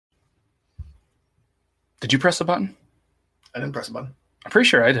Did you press the button? I didn't press a button. I'm pretty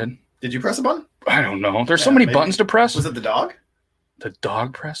sure I did. Did you press a button? I don't know. There's so many buttons to press. Was it the dog? The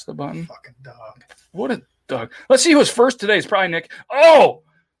dog pressed the button? Fucking dog. What a dog. Let's see who's first today. It's probably Nick. Oh,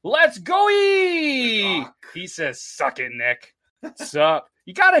 let's go. He says, suck it, Nick. Sup?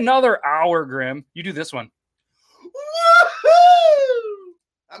 You got another hour, Grim. You do this one. Woo-hoo!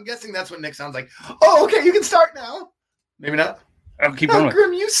 I'm guessing that's what Nick sounds like. Oh, okay. You can start now. Maybe not. I'll keep going.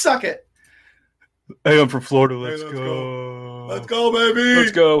 Grim, you suck it. Hey, I'm from Florida. Let's go. Let's go, baby.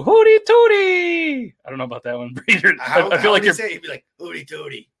 Let's go. Hootie tootie. I don't know about that one. I feel like you're saying you'd be like hootie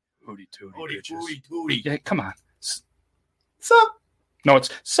tootie. Hootie tootie. Hootie tootie tootie. Yeah, come on. Sup? No, it's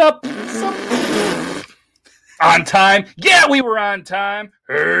sup. On time. Yeah, we were on time.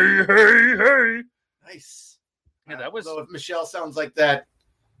 Hey, hey, hey. Nice. Yeah, that was. So if Michelle sounds like that,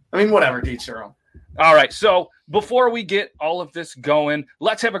 I mean, whatever. Teach her own. All right. So before we get all of this going,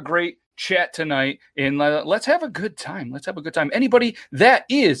 let's have a great chat tonight and let's have a good time. Let's have a good time. Anybody that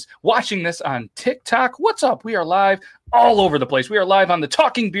is watching this on TikTok, what's up? We are live all over the place. We are live on the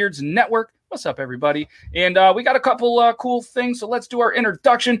Talking Beards Network. What's up, everybody? And we got a couple cool things, so let's do our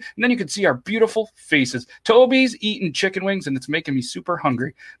introduction, and then you can see our beautiful faces. Toby's eating chicken wings, and it's making me super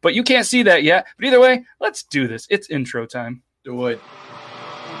hungry, but you can't see that yet. But either way, let's do this. It's intro time. Do it.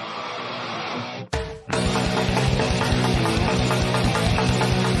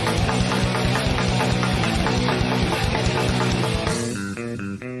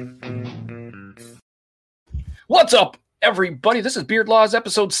 What's up, everybody? This is Beard Laws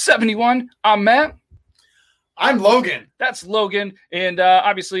episode 71. I'm Matt. I'm Logan. That's Logan. And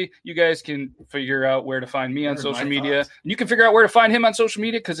obviously, you guys can figure out where to find me on social media. And you can figure out where to find him on social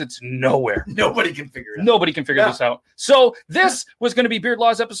media because it's nowhere. Nobody can figure it out. Nobody can figure this out. So this was going to be Beard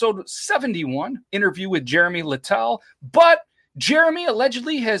Laws episode 71, interview with Jeremy.Littel. But Jeremy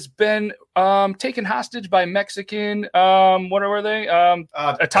allegedly has been taken hostage by Mexican, what were they?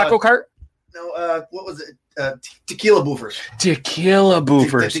 A taco cart? No, what was it? Tequila boofers. Tequila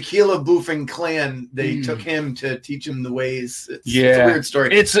boofers. The tequila boofing clan. They took him to teach him the ways. It's a weird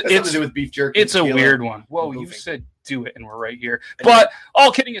story. It's something to do with beef jerky. It's a weird one. Whoa, you said do it, and we're right here. But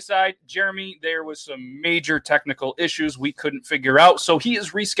all kidding aside, Jeremy, there was some major technical issues we couldn't figure out, so he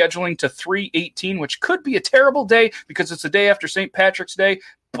is rescheduling to 3/18, which could be a terrible day because it's the day after St. Patrick's Day.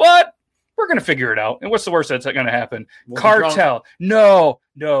 But we're going to figure it out. And what's the worst that's going to happen? Cartel. No.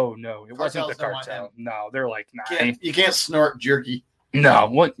 It wasn't the cartel. No, they're like, nah. You can't snort jerky. No.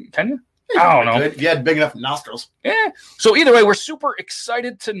 What? Can you? I don't know. If you had big enough nostrils. Yeah. So either way, we're super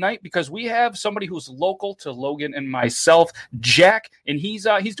excited tonight because we have somebody who's local to Logan and myself, Jack, and he's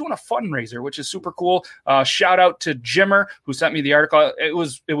doing a fundraiser, which is super cool. Shout out to Jimmer who sent me the article. It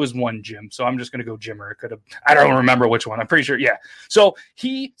was one Jim, so I'm just gonna go Jimmer. I don't remember which one. I'm pretty sure. Yeah. So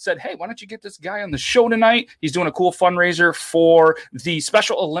he said, hey, why don't you get this guy on the show tonight? He's doing a cool fundraiser for the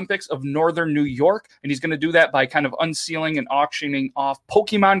Special Olympics of Northern New York, and he's gonna do that by kind of unsealing and auctioning off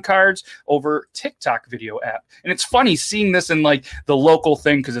Pokemon cards over TikTok video app. And it's funny seeing this in like the local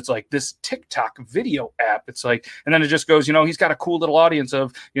thing because it's like this TikTok video app. It's like, and then it just goes, he's got a cool little audience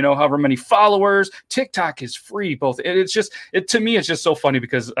of, however many followers. TikTok is free. To me, it's just so funny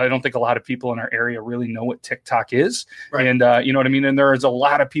because I don't think a lot of people in our area really know what TikTok is. Right. And you know what I mean? And there is a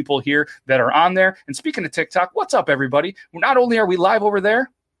lot of people here that are on there. And speaking of TikTok, what's up, everybody? Not only are we live over there,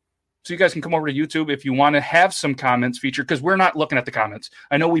 so you guys can come over to YouTube if you want to have some comments featured, because we're not looking at the comments.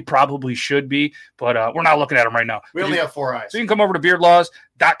 I know we probably should be, but we're not looking at them right now. We only have 4 eyes. So you can come over to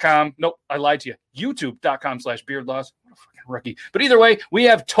beardlaws.com. Nope, I lied to you. YouTube.com/beardlaws. What a fucking rookie. But either way, we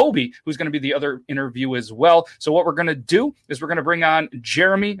have Toby, who's going to be the other interview as well. So what we're going to do is we're going to bring on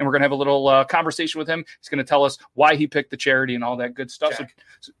Jeremy, and we're going to have a little conversation with him. He's going to tell us why he picked the charity and all that good stuff.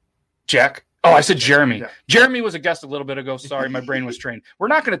 Jack. Oh, I said Jeremy. Yeah. Jeremy was a guest a little bit ago. Sorry, my brain was trained. We're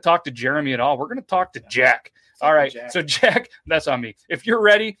not going to talk to Jeremy at all. We're going to talk to Jack. All right. Jack. So, Jack, that's on me. If you're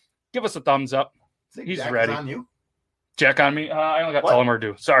ready, give us a thumbs up. He's Jack ready. On you? Jack on me? I only got Tullamore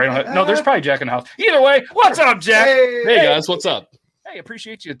due. Sorry. No, there's probably Jack in the house. Either way, what's up, Jack? Hey, guys. What's up? Hey,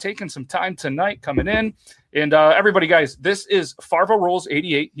 appreciate you taking some time tonight coming in. And everybody, guys, this is Farvo Rolls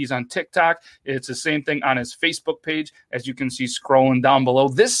 88. He's on TikTok. It's the same thing on his Facebook page, as you can see scrolling down below.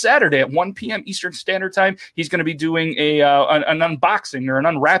 This Saturday at 1 p.m. Eastern Standard Time, he's going to be doing an unboxing or an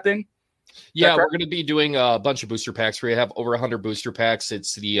unwrapping. Yeah, we're going to be doing a bunch of booster packs. We have over 100 booster packs.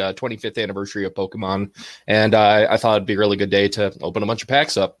 It's the 25th anniversary of Pokemon, and I thought it'd be a really good day to open a bunch of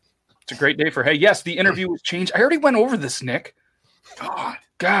packs up. It's a great day for, hey, yes, the interview was changed. I already went over this, Nick. God,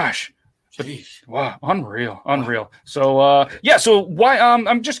 gosh. Wow, unreal. So so why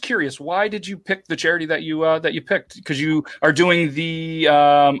I'm just curious, why did you pick the charity that you picked? Because you are doing the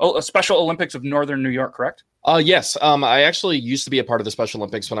Special Olympics of Northern New York, correct? Yes. I actually used to be a part of the Special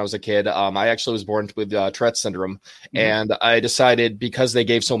Olympics when I was a kid. I actually was born with Tourette syndrome, and I decided because they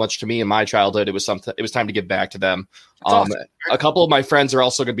gave so much to me in my childhood, it was time to give back to them. Awesome. A couple of my friends are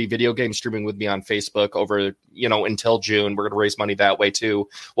also going to be video game streaming with me on Facebook over, until June. We're going to raise money that way too.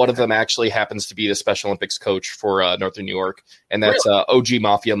 One of them actually happens to be the Special Olympics coach for Northern New York, and that's OG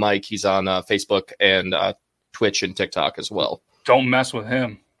Mafia Mike. He's on Facebook and Twitch and TikTok as well. Don't mess with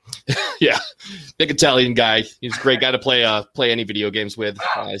him. Yeah, big Italian guy. He's a great guy to play any video games with.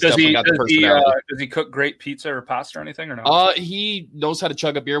 Does he cook great pizza or pasta or anything or no? He knows how to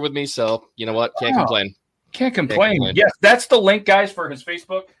chug a beer with me, so you know what? Can't complain. Can't complain. Yes, that's the link, guys, for his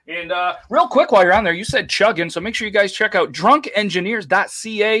Facebook. And real quick, while you're on there, you said chugging, so make sure you guys check out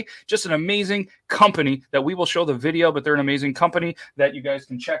drunkengineers.ca. Just an amazing company that we will show the video, but they're an amazing company that you guys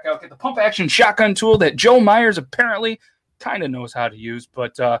can check out. Get the pump action shotgun tool that Joe Myers apparently kind of knows how to use,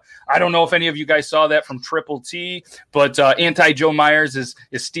 but I don't know if any of you guys saw that from Triple T, but anti-Joe Myers is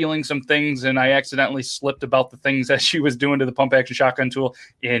stealing some things, and I accidentally slipped about the things that she was doing to the pump action shotgun tool,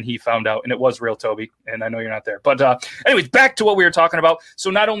 and he found out, and it was real, Toby, and I know you're not there. But anyways, back to what we were talking about.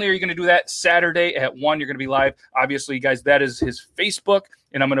 So not only are you going to do that Saturday at 1, you're going to be live. Obviously, guys, that is his Facebook,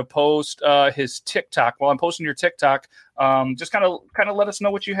 and I'm going to post his TikTok. While I'm posting your TikTok, just kind of let us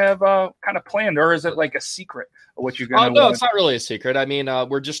know what you have kind of planned, or is it like a secret of what you're going to No, it's not really a secret. I mean,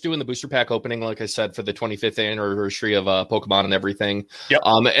 we're just doing the booster pack opening, like I said, for the 25th anniversary of Pokemon and everything. Yep.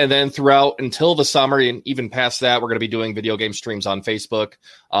 And then throughout until the summer and even past that, we're going to be doing video game streams on Facebook.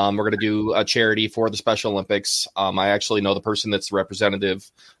 We're going to do a charity for the Special Olympics. I actually know the person that's the representative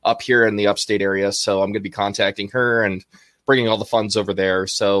up here in the upstate area, so I'm going to be contacting her and bringing all the funds over there.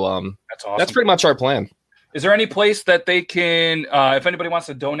 So that's awesome. That's pretty much our plan. Is there any place that they can, if anybody wants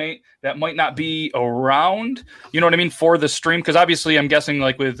to donate that might not be around, you know what I mean, for the stream? Because obviously I'm guessing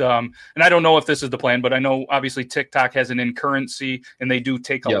like with, and I don't know if this is the plan, but I know obviously TikTok has an in-currency and they do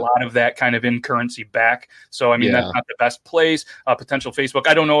take a lot of that kind of in-currency back. So, I mean, that's not the best place. Potential Facebook,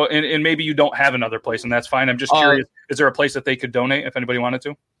 I don't know. And maybe you don't have another place and that's fine. I'm just curious, is there a place that they could donate if anybody wanted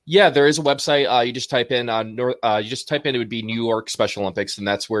to? Yeah, there is a website. You just type in it would be New York Special Olympics, and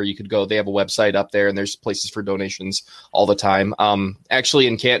that's where you could go. They have a website up there, and there's places for donations all the time. Actually,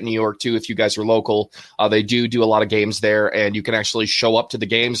 in Canton, New York, too, if you guys are local, they do a lot of games there, and you can actually show up to the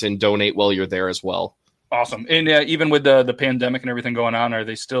games and donate while you're there as well. Awesome. And even with the pandemic and everything going on, are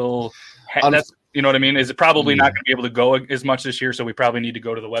they still that's, you know what I mean? Is it probably not going to be able to go as much this year, so we probably need to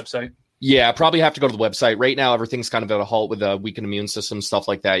go to the website? Yeah, probably have to go to the website. Right now, everything's kind of at a halt with a weakened immune system, stuff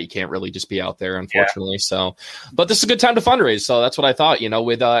like that. You can't really just be out there, unfortunately. So, but this is a good time to fundraise. So that's what I thought,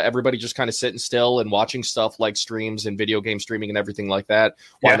 with everybody just kind of sitting still and watching stuff like streams and video game streaming and everything like that.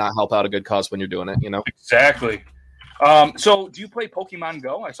 Why not help out a good cause when you're doing it, Exactly. So do you play Pokemon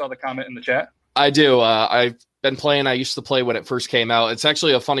Go? I saw the comment in the chat. I do. I've been playing. I used to play when it first came out. It's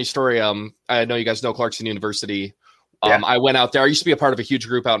actually a funny story. I know you guys know Clarkson University. I went out there. I used to be a part of a huge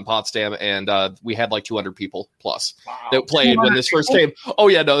group out in Potsdam, and we had like 200 people plus that played when this first came. Oh,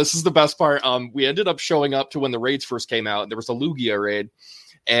 yeah, no, this is the best part. We ended up showing up to when the raids first came out. There was a Lugia raid,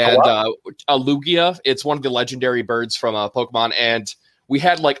 and a Lugia, it's one of the legendary birds from Pokemon, and we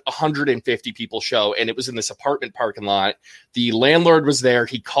had like 150 people show, and it was in this apartment parking lot. The landlord was there.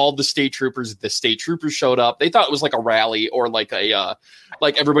 He called the state troopers. The state troopers showed up. They thought it was like a rally or like a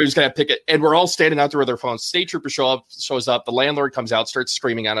like everybody was going to pick it. And we're all standing out there with their phones. State troopers shows up. The landlord comes out, starts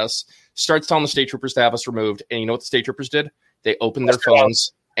screaming at us, starts telling the state troopers to have us removed. And you know what the state troopers did? They opened their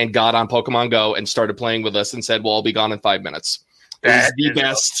phones and got on Pokemon Go and started playing with us and said, "Well, I'll be gone in 5 minutes." It was the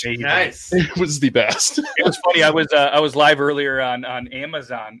best. Nice. It was the best. It was funny. I was live earlier on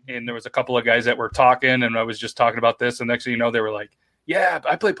Amazon, and there was a couple of guys that were talking, and I was just talking about this. And next thing you know, they were like, "Yeah,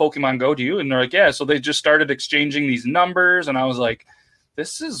 I play Pokemon Go. Do you?" And they're like, "Yeah." So they just started exchanging these numbers, and I was like,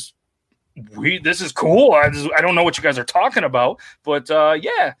 "This is cool. I don't know what you guys are talking about, but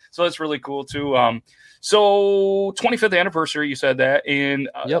yeah." So that's really cool too. So 25th anniversary, you said that. And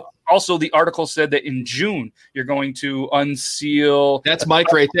also the article said that in June, you're going to unseal. That's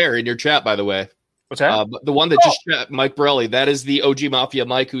Mike right there in your chat, by the way. What's that? The one that just chat, Mike Borelli. That is the OG Mafia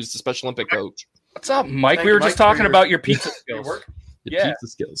Mike, who's the Special Olympic coach. What's up, Mike? We were just talking about your pizza skills. Pizza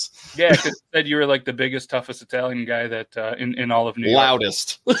skills. Yeah, because you said you were like the biggest, toughest Italian guy that in all of New York.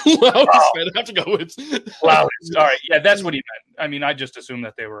 Loudest. I'd have to go with loudest. All right, yeah, that's what he meant. I mean, I just assumed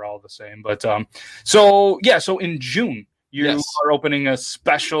that they were all the same. But so in June, You are opening a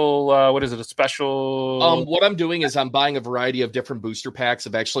special, what is it? A special. What I'm doing is I'm buying a variety of different booster packs.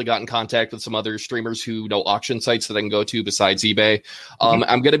 I've actually gotten in contact with some other streamers who know auction sites that I can go to besides eBay.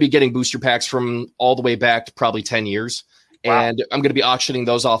 I'm going to be getting booster packs from all the way back to probably 10 years. Wow. And I'm going to be auctioning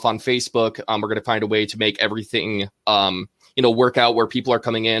those off on Facebook. We're going to find a way to make everything, work out where people are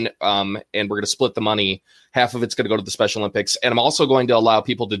coming in, and we're going to split the money. Half of it's going to go to the Special Olympics. And I'm also going to allow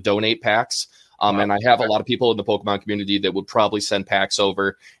people to donate packs. And I have a lot of people in the Pokemon community that would probably send packs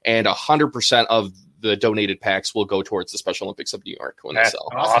over, and 100% of the donated packs will go towards the Special Olympics of New York when they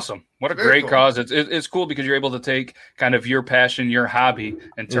sell. Awesome. What a great cause. It's cool because you're able to take kind of your passion, your hobby,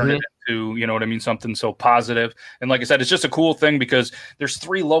 and turn it into, something so positive. And like I said, it's just a cool thing because there's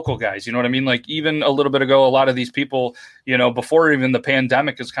 3 local guys, you know what I mean? Like even a little bit ago, a lot of these people, before even the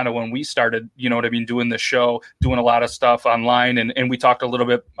pandemic is kind of when we started, doing the show, doing a lot of stuff online. And we talked a little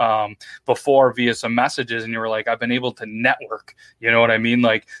bit before via some messages, and you were like, I've been able to network, you know what I mean?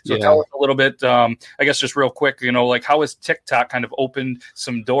 Like, so tell us a little bit, I guess just real quick, like how has TikTok kind of opened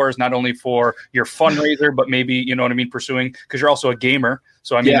some doors, not only for your fundraiser, but maybe, pursuing, because you're also a gamer.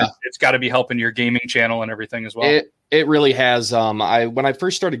 So, I mean, it's got to be helping your gaming channel and everything as well. It really has. When I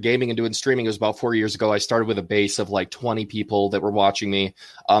first started gaming and doing streaming, it was about 4 years ago. I started with a base of like 20 people that were watching me.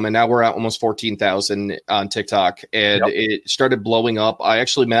 And now we're at almost 14,000 on TikTok, and it started blowing up. I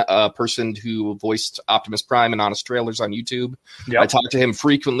actually met a person who voiced Optimus Prime in Honest Trailers on YouTube. I talked to him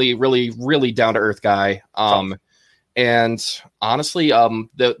frequently, really, really down to earth guy. And honestly,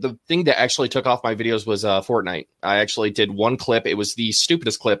 the thing that actually took off my videos was Fortnite. I actually did one clip. It was the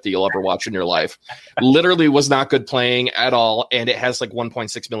stupidest clip that you'll ever watch in your life. Literally was not good playing at all. And it has like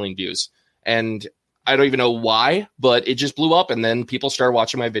 1.6 million views. And I don't even know why, but it just blew up. And then people started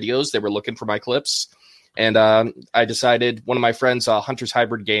watching my videos. They were looking for my clips. And I decided, one of my friends, Hunter's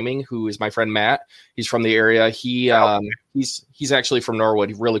Hybrid Gaming, who is my friend Matt, he's from the area. He's actually from Norwood.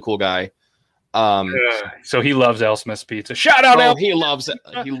 He's a really cool guy. So he loves Al Smith's Pizza. Shout out! Al. He loves it.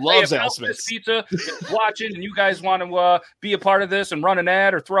 He loves Al Smith's Pizza. Watching, and you guys want to be a part of this and run an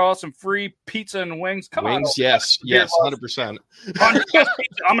ad or throw out some free pizza and wings? Come on, yes, 100%. I'm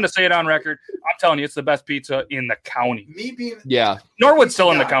going to say it on record. I'm telling you, it's the best pizza in the county. Norwood's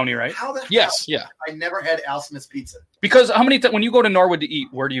still in the county, right? Yes. I never had Al Smith's Pizza. Because how many when you go to Norwood to eat,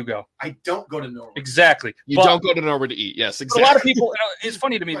 where do you go? I don't go to Norwood. Exactly. You don't go to Norwood to eat. Yes, exactly. A lot of people. It's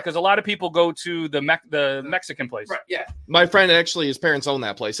funny to me because a lot of people go to the Mexican place. Right. Yeah. My friend, actually, his parents own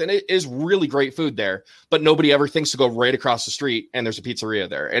that place, and it is really great food there. But nobody ever thinks to go right across the street, and there's a pizzeria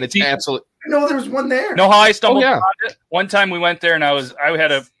there, and it's absolutely. No, there was one there. Know how I stumbled upon it? One time we went there, and I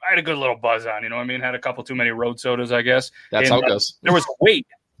had a good little buzz on. You know what I mean? Had a couple too many road sodas, I guess. That's how it goes. There was a wait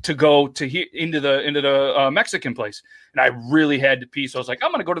to go into the Mexican place, and I really had to pee. So I was like,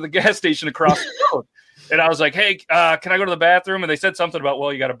 I'm going to go to the gas station across the road. And I was like, hey, can I go to the bathroom? And they said something about,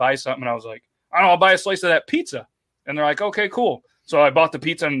 well, you got to buy something. And I was like, I don't know, I'll buy a slice of that pizza. And they're like, okay, cool. So I bought the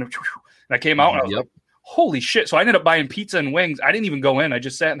pizza, and I came out, and I was like, holy shit. So I ended up buying pizza and wings. I didn't even go in. I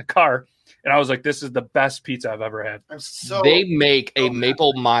just sat in the car, and I was like, this is the best pizza I've ever had. They make a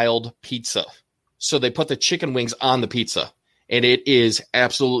maple mild pizza. So they put the chicken wings on the pizza, and it is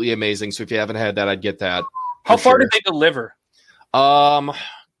absolutely amazing. So if you haven't had that, I'd get that. How far did they deliver?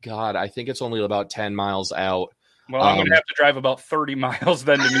 God, I think it's only about 10 miles out. Well, I'm going to have to drive about 30 miles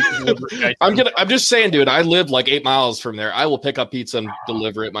then to meet the delivery guy. I'm just saying, dude, I live like 8 miles from there. I will pick up pizza and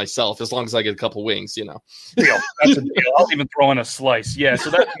deliver it myself as long as I get a couple wings, Deal. That's a deal. I'll even throw in a slice. Yeah, so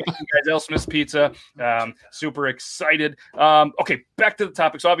that's guys, Al Smith's Pizza. Super excited. Okay, back to the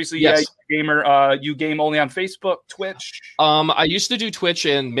topic. So obviously, you're a gamer. You game only on Facebook, Twitch? I used to do Twitch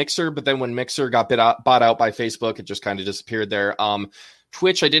and Mixer, but then when Mixer got bought out by Facebook, it just kind of disappeared there.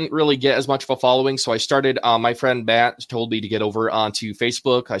 Twitch, I didn't really get as much of a following, so I started, my friend Matt told me to get over onto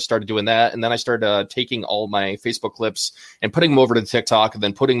Facebook. I started doing that, and then I started taking all my Facebook clips and putting them over to TikTok, and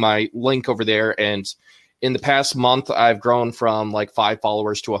then putting my link over there. And in the past month, I've grown from like 5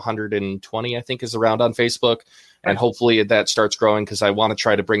 followers to 120, I think, is around on Facebook. And hopefully that starts growing, because I want to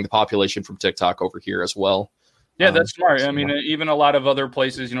try to bring the population from TikTok over here as well. Yeah, that's smart. I mean, even a lot of other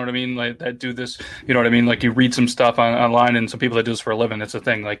places, you know what I mean, like that do this, you know what I mean? Like you read some stuff online, and some people that do this for a living, it's a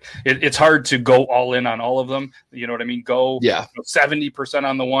thing. Like it's hard to go all in on all of them. You know what I mean? Go 70%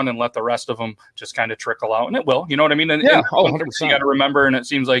 on the one and let the rest of them just kind of trickle out. And it will, you know what I mean? And, 100%. You got to remember, and it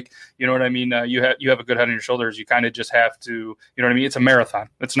seems like, you know what I mean? You have a good head on your shoulders. You kind of just have to, you know what I mean? It's a marathon.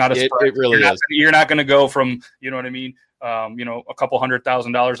 It's not a sprint. It really is. You're not going to go from, you know what I mean? A couple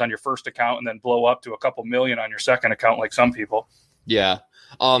 $100,000 on your first account and then blow up to a couple million on your second account, like some people. Yeah.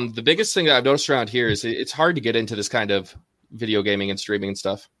 The biggest thing that I've noticed around here is it's hard to get into this kind of video gaming and streaming and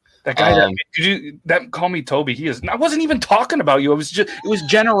stuff. That guy that call me Toby. He is. I wasn't even talking about you. It was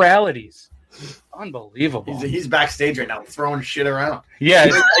generalities. Unbelievable. He's backstage right now, throwing shit around. Yeah,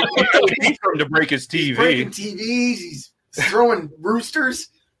 he's trying to break his TV. He's breaking TVs. He's throwing roosters.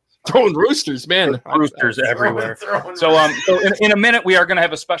 Throwing roosters, man. Roosters everywhere. So in a minute, we are going to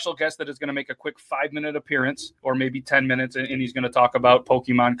have a special guest that is going to make a quick 5-minute appearance, or maybe 10 minutes, and he's going to talk about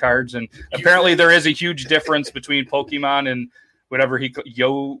Pokemon cards. And apparently, there is a huge difference between Pokemon and whatever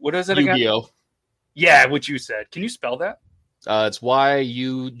what is it again? Yu-Gi-Oh. Yeah, what you said. Can you spell that? It's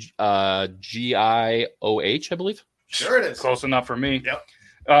YUGIOH, I believe. Sure it is. Close enough for me. Yep.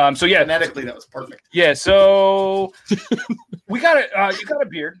 So yeah, phonetically that was perfect. Yeah, so we got you got a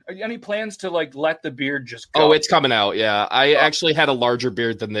beard. Any plans to like let the beard just go? Oh, it's coming out. Yeah, I actually had a larger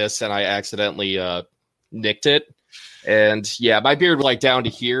beard than this, and I accidentally nicked it. And yeah, my beard was like down to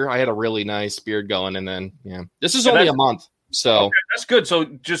here. I had a really nice beard going, and then this is only a month, so okay, that's good. So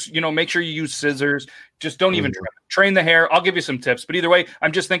just make sure you use scissors. Just don't even train the hair. I'll give you some tips, but either way,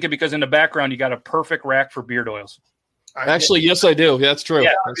 I'm just thinking because in the background you got a perfect rack for beard oils. Actually, yes, I do. That's true.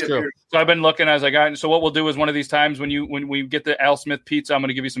 Yeah, that's true. So I've been looking as I got. So what we'll do is one of these times when we get the Al Smith pizza, I'm going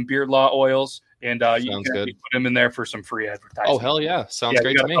to give you some Beard Law oils, and you can put them in there for some free advertising. Oh hell yeah, sounds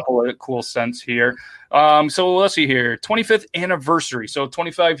great to me. A couple of cool scents here. So let's see here, 25th anniversary. So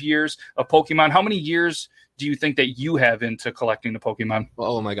 25 years of Pokemon. How many years do you think that you have into collecting the Pokemon?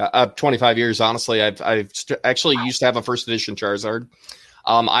 Oh my god, 25 years. Honestly, I've actually used to have a first edition Charizard.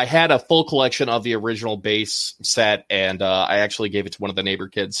 I had a full collection of the original base set, and I actually gave it to one of the neighbor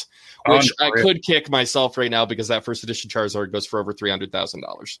kids, which I could kick myself right now because that first edition Charizard goes for over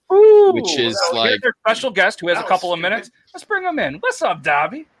 $300,000, which is like our special guest who has a couple of minutes. Let's bring him in. What's up,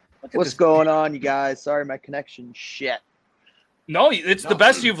 Dobby? What's going on, you guys? Sorry, my connection shit. No, it's the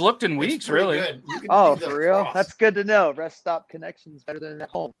best you've looked in weeks, really. Oh, for real? That's good to know. Rest stop connection's better than at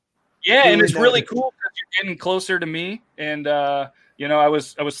home. Yeah, and it's really cool because you're getting closer to me, and I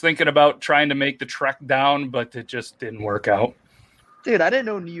was thinking about trying to make the trek down, but it just didn't work out. Dude, I didn't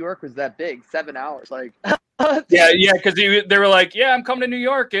know New York was that big. 7 hours, like. yeah, because they were like, yeah, I'm coming to New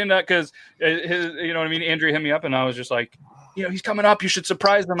York, and because you know what I mean. Andrea hit me up, and I was just like, he's coming up. You should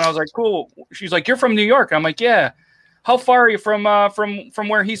surprise him. And I was like, cool. She's like, you're from New York. I'm like, yeah. How far are you from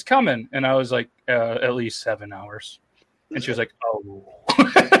where he's coming? And I was like, at least 7 hours. And she was like, oh.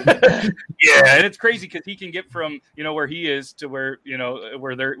 Yeah, and it's crazy because he can get from where he is to where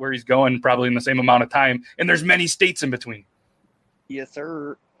where he's going probably in the same amount of time, and there's many states in between. Yes,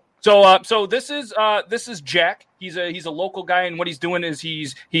 sir. So this is Jack. He's a local guy, and what he's doing is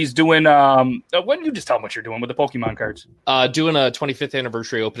he's doing why don't you just tell him what you're doing with the Pokemon cards? Doing a 25th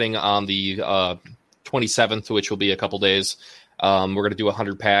anniversary opening on the 27th, which will be a couple days. We're going to do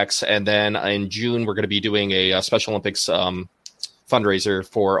 100 packs, and then in June we're going to be doing a Special Olympics fundraiser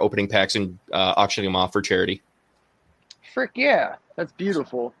for opening packs and auctioning them off for charity. Frick yeah, that's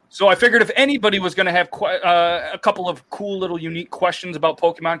beautiful. So I figured if anybody was going to have a couple of cool little unique questions about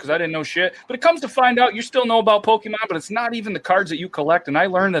Pokemon, because I didn't know shit, but it comes to find out you still know about Pokemon, but it's not even the cards that you collect, and I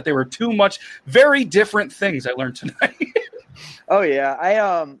learned that they were very different things I learned tonight. Oh yeah,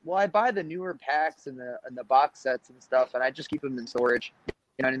 I buy the newer packs and the box sets and stuff, and I just keep them in storage.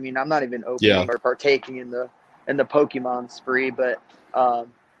 You know what I mean? I'm not even opening or partaking in the Pokemon spree, but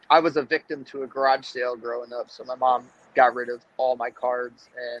I was a victim to a garage sale growing up, so my mom got rid of all my cards,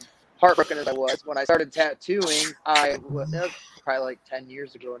 and heartbroken as I was, when I started tattooing, that was probably like 10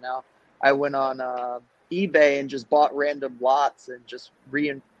 years ago now, I went on eBay and just bought random lots and just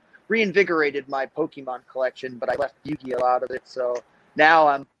reinvigorated my Pokemon collection, but I left Yu-Gi-Oh out of it, so now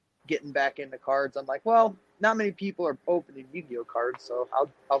I'm getting back into cards. I'm like, well, not many people are opening Yu-Gi-Oh cards, so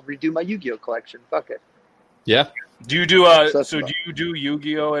I'll redo my Yu-Gi-Oh collection. Fuck it. Yeah. Do you do do you do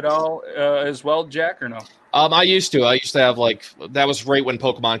Yu-Gi-Oh at all as well, Jack, or no? I used to have that was right when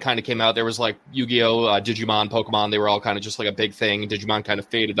Pokemon kind of came out. There was like Yu-Gi-Oh, Digimon, Pokemon. They were all kind of just like a big thing. Digimon kind of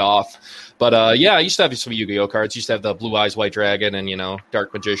faded off. But I used to have some Yu-Gi-Oh cards. Used to have the Blue Eyes White Dragon and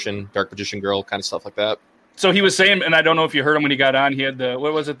Dark Magician Girl, kind of stuff like that. So he was saying, and I don't know if you heard him when he got on, he had the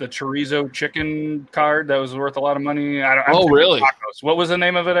chorizo chicken card that was worth a lot of money. Really? Tacos. What was the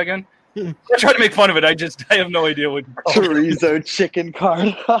name of it again? I tried to make fun of it. I have no idea what chorizo chicken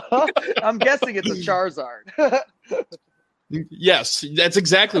card. I'm guessing it's a Charizard. Yes, that's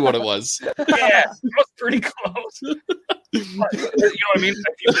exactly what it was. Yeah, that was pretty close. You know what I mean?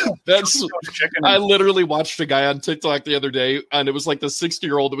 That's I literally watched a guy on TikTok the other day, and it was like the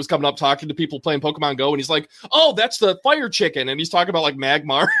 60-year-old that was coming up talking to people playing Pokemon Go, and he's like, "Oh, that's the fire chicken," and he's talking about like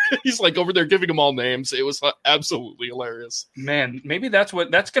Magmar. He's like over there giving them all names. It was absolutely hilarious. Man, maybe that's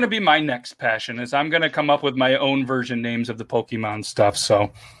going to be my next passion. Is I'm going to come up with my own version names of the Pokemon stuff.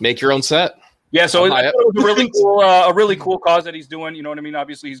 So make your own set. Yeah, so it was a really cool cause that he's doing. You know what I mean?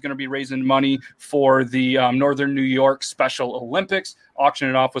 Obviously, he's going to be raising money for the Northern New York Special Olympics,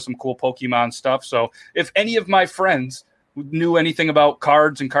 auctioning it off with some cool Pokemon stuff. So if any of my friends knew anything about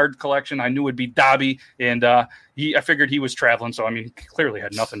cards and card collection, I knew it'd be Dobby. And I figured he was traveling, so I mean, clearly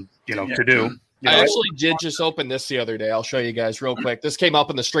had nothing, to do. I actually did just open this the other day. I'll show you guys real quick. This came up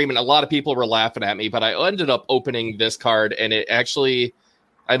in the stream, and a lot of people were laughing at me, but I ended up opening this card, and it actually...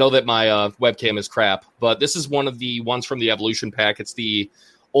 I know that my webcam is crap, but this is one of the ones from the Evolution Pack. It's the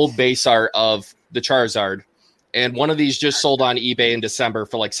old base art of the Charizard. And one of these just sold on eBay in December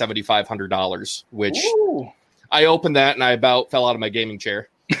for like $7,500, which I opened that and I about fell out of my gaming chair.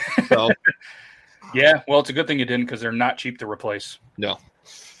 So, yeah, well, it's a good thing you didn't because they're not cheap to replace. No,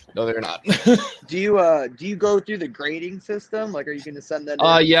 they're not. Do you go through the grading system? Like, are you going to send that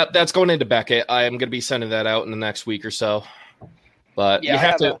in? Yeah, that's going into Beckett. I am going to be sending that out in the next week or so. But yeah, you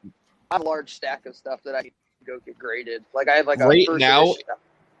have to. I have a large stack of stuff that I need to go get graded. Like I have like right now.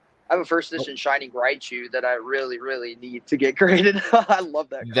 I have a first edition Shining Raichu that I really, really need to get graded. I love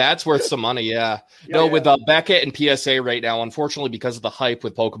that card. That's worth some money, yeah. With Beckett and PSA right now, unfortunately, because of the hype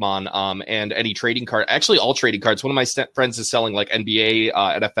with Pokemon, and any trading card, actually all trading cards. One of my friends is selling like NBA,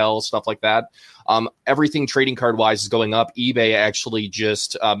 NFL stuff like that. Everything trading card wise is going up. eBay actually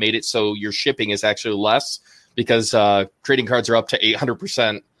just made it so your shipping is actually less. Because trading cards are up to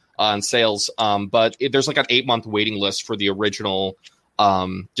 800% on sales. But there's like an 8-month waiting list for the original,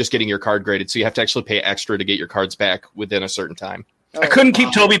 just getting your card graded. So you have to actually pay extra to get your cards back within a certain time. I couldn't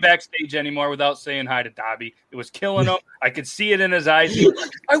keep Toby backstage anymore without saying hi to Dobby. It was killing him. I could see it in his eyes. He was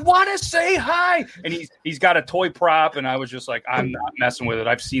like, I want to say hi. And he's got a toy prop. And I was just like, I'm not messing with it.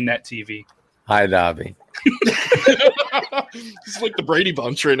 I've seen that TV. Hi, Dobby. It's like the Brady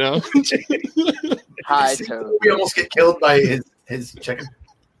Bunch right now. Hi, Toby. We almost get killed by his chicken.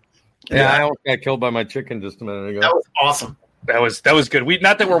 Yeah, I almost got killed by my chicken just a minute ago. That was awesome. That was good.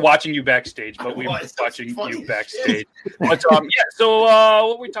 Not that we're watching you backstage, but we were watching you backstage. But so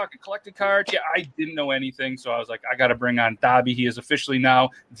what we talking? Collected cards? Yeah, I didn't know anything, so I was like, I got to bring on Dobby. He is officially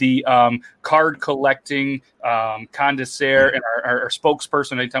now the card collecting connoisseur and our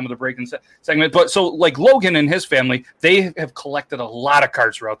spokesperson anytime with the breaking segment. But so like Logan and his family, they have collected a lot of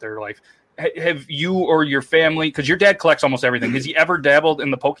cards throughout their life. Have you or your family, because your dad collects almost everything, has he ever dabbled in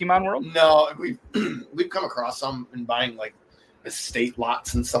the Pokemon world? No, we've come across some in buying like estate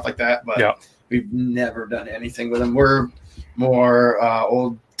lots and stuff like that, but we've never done anything with them. We're more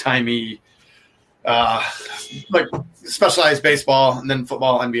old-timey, like specialized baseball and then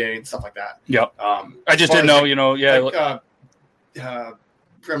football, NBA, and stuff like that. Yep. I just didn't know,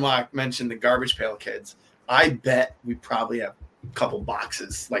 Grimlock mentioned the garbage pail kids. I bet we probably have a couple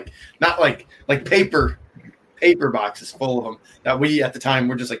boxes, like not like paper boxes full of them that we at the time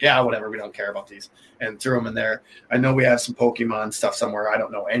were just like, yeah, whatever, we don't care about these, and threw them in there. I know we have some Pokemon stuff somewhere. I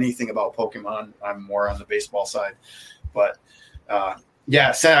don't know anything about Pokemon. I'm more on the baseball side, but so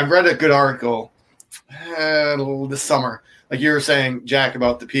I've read a good article this summer, like you were saying, Jack,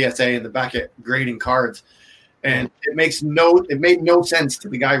 about the PSA and the Beckett grading cards, and it made no sense to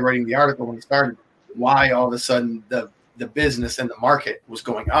the guy writing the article when he started why all of a sudden the business and the market was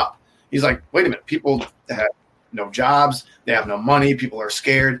going up. He's like, wait a minute, people have no jobs, they have no money, people are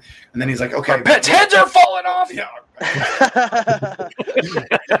scared. And then he's like, okay, our pets' heads are falling off. Yeah.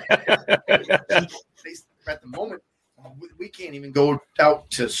 At the moment, we can't even go out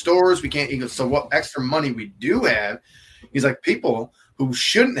to stores. We can't even. So what extra money we do have, he's like, people who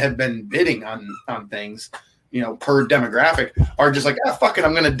shouldn't have been bidding on things, per demographic, are just like, fuck it,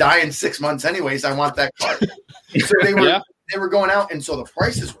 I'm going to die in 6 months anyways. I want that card. So they were going out, and so the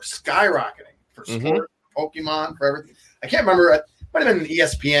prices were skyrocketing for sports, Pokemon, for everything. I can't remember. It might have been an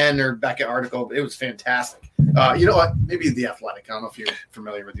ESPN or Beckett article, but it was fantastic. You know what? Maybe The Athletic. I don't know if you're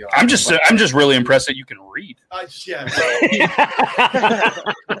familiar with the article. I'm just really impressed that you can read. Yeah. So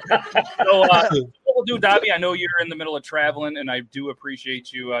what we'll do, Dobby, I know you're in the middle of traveling, and I do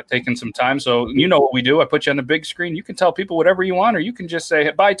appreciate you taking some time. So you know what we do. I put you on the big screen. You can tell people whatever you want, or you can just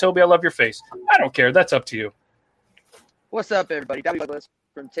say, bye, Toby, I love your face. I don't care. That's up to you. What's up, everybody? Dobby Douglas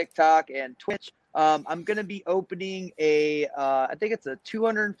from TikTok and Twitch. I'm going to be opening I think it's a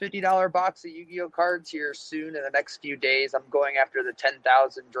 $250 box of Yu-Gi-Oh cards here soon in the next few days. I'm going after the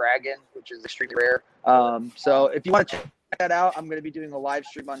 10,000 Dragon, which is extremely rare. So if you want to check that out. I'm going to be doing a live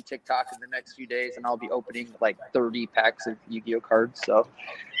stream on TikTok in the next few days, and I'll be opening like 30 packs of Yu-Gi-Oh cards. So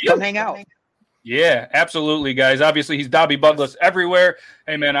come hang out. Yeah, absolutely, guys. Obviously, he's Dobby Bugless everywhere.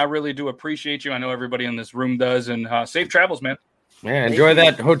 Hey, man, I really do appreciate you. I know everybody in this room does. And safe travels, man. Yeah, enjoy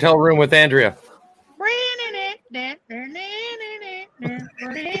that hotel room with Andrea.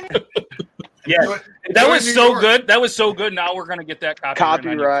 Yeah, that was so good. That was so good. Now we're going to get that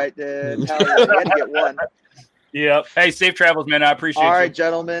copyright, dude. Hell yeah, we had to get one. Yep. Hey, safe travels, man. I appreciate you. All right,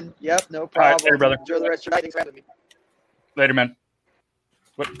 gentlemen. Yep, no problem. All right, later, brother. Enjoy the rest of your night. Thanks for having me. Later, man.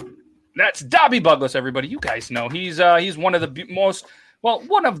 What? That's Dobby Bugless, everybody. You guys know he's one of the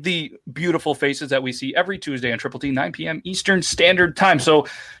one of the beautiful faces that we see every Tuesday on Triple T, 9 p.m. Eastern Standard Time. So,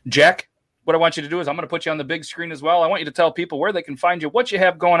 Jack, what I want you to do is I'm going to put you on the big screen as well. I want you to tell people where they can find you, what you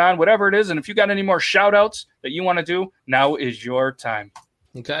have going on, whatever it is. And if you got any more shout outs that you want to do, now is your time.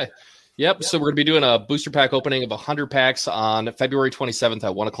 Okay. Yep. So we're going to be doing a booster pack opening of 100 packs on February 27th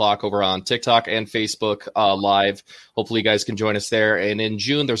at 1 o'clock over on TikTok and Facebook live. Hopefully you guys can join us there. And in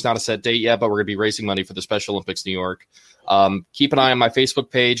June, there's not a set date yet, but we're going to be raising money for the Special Olympics New York. Keep an eye on my Facebook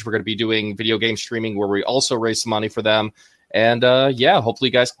page. We're going to be doing video game streaming where we also raise some money for them. And hopefully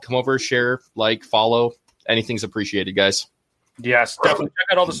you guys can come over, share, like, follow. Anything's appreciated, guys. Yes, definitely check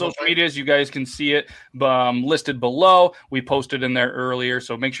out all the social medias. You guys can see it listed below. We posted in there earlier,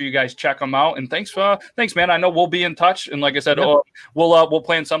 so make sure you guys check them out. And thanks, man. I know we'll be in touch. And like I said, we'll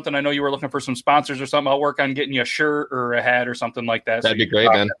plan something. I know you were looking for some sponsors or something. I'll work on getting you a shirt or a hat or something like that. That'd be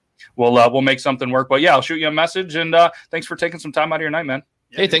great, man. We'll make something work. But yeah, I'll shoot you a message. And thanks for taking some time out of your night, man.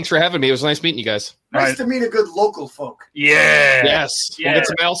 Hey, thanks for having me. It was nice meeting you guys. Nice to meet a good local folk. Yeah. Yes. Yeah. We'll get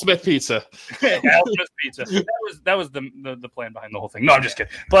some Al Smith pizza. Al Smith pizza. That was the plan behind the whole thing. No, I'm just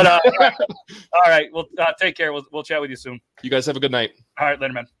kidding. But all right. Well, take care. We'll chat with you soon. You guys have a good night. All right,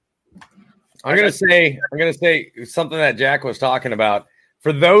 later, man. I'm gonna say something that Jack was talking about.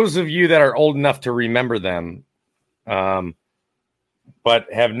 For those of you that are old enough to remember them, but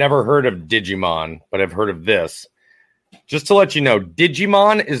have never heard of Digimon, but have heard of this. Just to let you know,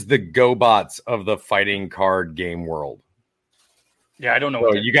 Digimon is the GoBots of the fighting card game world. Yeah, I don't know.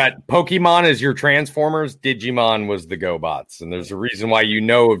 So you got Pokemon as your Transformers. Digimon was the GoBots. And there's a reason why you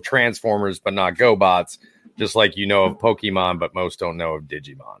know of Transformers but not GoBots, just like you know of Pokemon, but most don't know of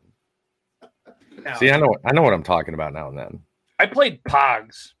Digimon. Now, see, I know what I'm talking about now and then. I played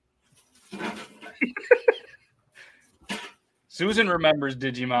Pogs. Susan remembers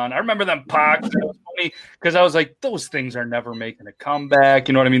Digimon. I remember them Pogs. It was funny because I was like, those things are never making a comeback.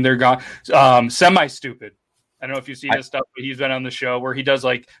 You know what I mean? They're gone. Semi-Stupid. I don't know if you've seen his stuff, but he's been on the show where he does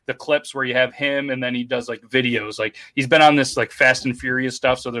like the clips where you have him and then he does like videos. Like he's been on this like Fast and Furious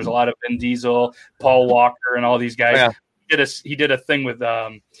stuff. So there's a lot of Vin Diesel, Paul Walker, and all these guys. Yeah. He did a thing with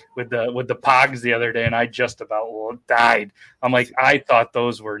the Pogs the other day, and I just about died. I'm like, I thought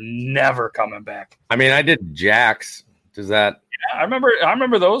those were never coming back. I mean, I did Jax. Does that? Yeah, I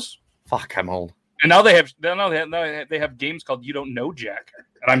remember those. Fuck, I'm old. And now they have games called You Don't Know Jack.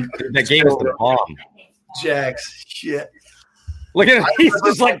 And that game is the bomb. Jax, shit. Look at him. He's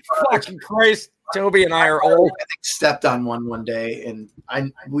just like, fucking Christ. Toby and I are old. I stepped on one day, and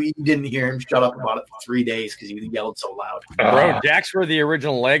we didn't hear him shut up about it for 3 days because he yelled so loud. Bro, Jack's were the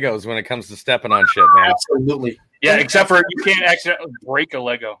original Legos when it comes to stepping on shit, man. Absolutely. Yeah, except for you can't accidentally break a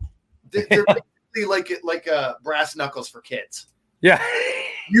Lego. They're basically like brass knuckles for kids. Yeah.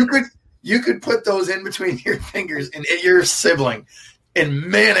 You could put those in between your fingers and your sibling, and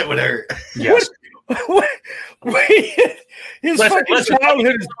man, it would hurt. Yes. Wait, his fucking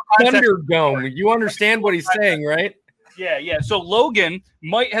childhood is Thunderdome. You understand what he's saying, right? Yeah. So Logan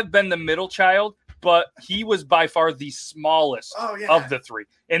might have been the middle child, but he was by far the smallest of the three.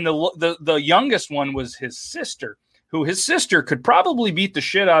 And the youngest one was his sister, who his sister could probably beat the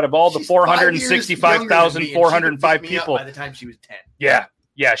shit out of all the 465,405 people. By the time she was 10. Yeah,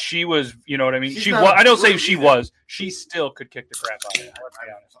 she was, you know what I mean? I don't say she was. She still could kick the crap out of it. Let's be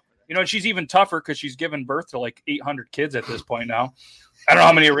honest. You know, and she's even tougher because she's given birth to like 800 kids at this point now. I don't know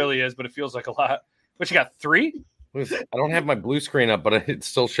how many it really is, but it feels like a lot. But she got 3? I don't have my blue screen up, but it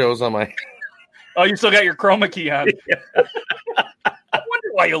still shows on my... Oh, you still got your chroma key on. Yeah. I wonder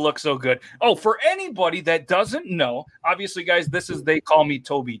why you look so good. Oh, for anybody that doesn't know, obviously, guys, this is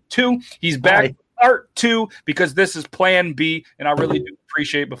Theycallmetoby2. He's back. Part 2, because this is plan B, and I really do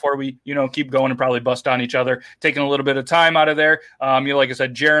appreciate before we keep going and probably bust on each other, taking a little bit of time out of there. Like I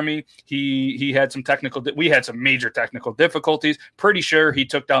said, Jeremy, he had some we had some major technical difficulties. Pretty sure he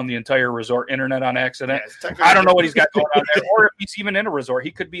took down the entire resort internet on accident. I don't know what he's got going on there, or if he's even in a resort.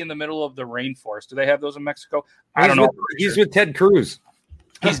 He could be in the middle of the rainforest. Do they have those in Mexico? I don't know. He's with Ted Cruz.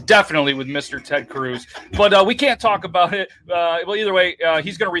 He's definitely with Mr. Ted Cruz, but we can't talk about it. Well, either way,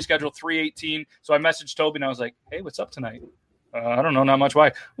 he's going to reschedule 3/18. So I messaged Toby and I was like, "Hey, what's up tonight?" I don't know, not much.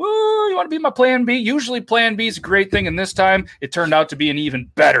 Why? Woo, you want to be my plan B? Usually plan B is a great thing, and this time it turned out to be an even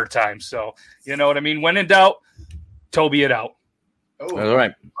better time. So you know what I mean? When in doubt, Toby it out. Oh, all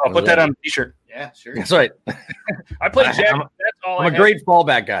right. I'll put that on a t-shirt. Yeah, sure. That's right. I played Jack. That's all I'm a great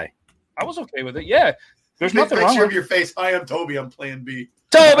fallback guy. I was okay with it. Yeah. There's Big nothing wrong picture with of your face. I am Toby. I'm plan B.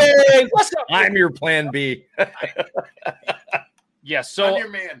 Toby, what's up? I'm your plan B. Yes. I'm So, your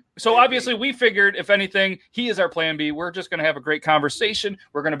man. so Plan obviously B. we figured, if anything, he is our plan B. We're just going to have a great conversation.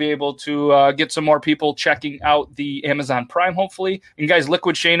 We're going to be able to get some more people checking out the Amazon Prime, hopefully. And guys,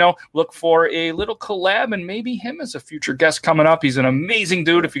 Liquid Shano, look for a little collab and maybe him as a future guest coming up. He's an amazing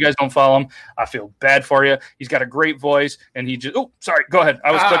dude. If you guys don't follow him, I feel bad for you. He's got a great voice, and he just, oh, sorry, go ahead.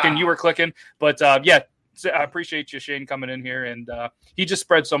 I was clicking, you were clicking. But yeah, I appreciate you, Shane, coming in here. And he just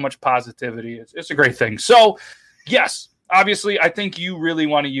spreads so much positivity. It's a great thing. So, yes. Obviously, I think you really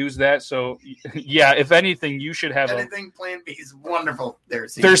want to use that. So, yeah, if anything, you should have anything. Plan B is wonderful.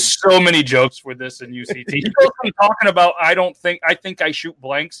 There's so many jokes for this in UCT. You know what I'm talking about? I think I shoot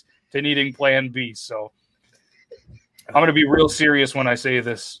blanks to needing Plan B. So, I'm going to be real serious when I say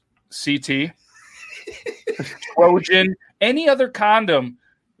this. CT, Trojan, any other condom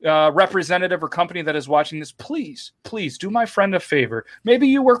representative or company that is watching this, please do my friend a favor. Maybe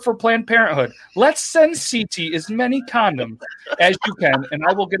you work for Planned Parenthood. Let's send CT as many condoms as you can, and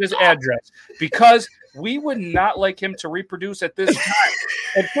I will get his address, because we would not like him to reproduce at this time.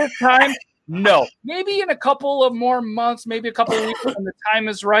 At this time, no. Maybe in a couple of more months, maybe a couple of weeks when the time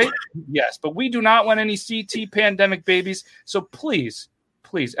is right. Yes, but we do not want any CT pandemic babies. So please,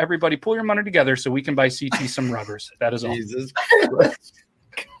 everybody, pull your money together so we can buy CT some rubbers. That is all. Jesus Christ.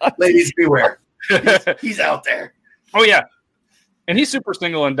 Ladies, beware. He's out there. Oh, yeah. And he's super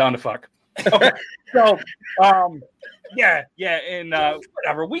single and down to fuck. Okay. So, yeah. And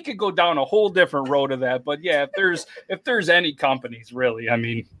whatever. We could go down a whole different road of that. But, yeah, if there's any companies, really, I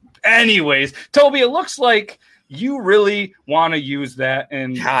mean, anyways, Toby, it looks like you really want to use that.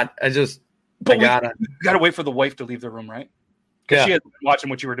 And God, we got to wait for the wife to leave the room, right? Because she had been watching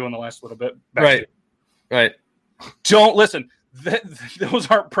what you were doing the last little bit. Right. Don't listen. Those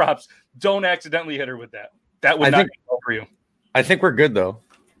aren't props. Don't accidentally hit her with that. That would not be well for you. I think we're good though.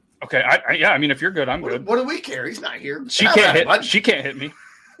 Okay. I mean, if you're good, I'm good. What do we care? He's not here. She can't hit me.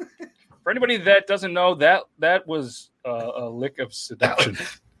 For anybody that doesn't know, that was a lick of seduction.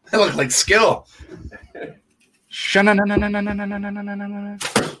 That looked like skill.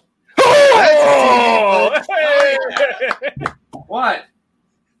 Oh! What?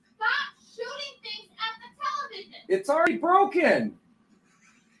 Stop shooting things at the television. It's already broken.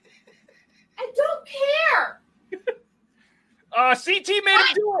 I don't care. CT made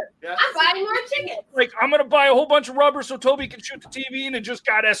him do it. Yeah. I'm buying more tickets. Like, I'm going to buy a whole bunch of rubber so Toby can shoot the TV, and it just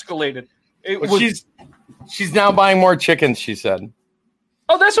got escalated. She's now buying more chickens, she said.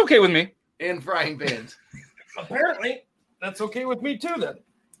 Oh, that's okay with me. And frying pans. Apparently, that's okay with me too then.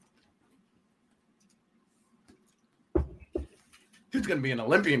 Who's going to be an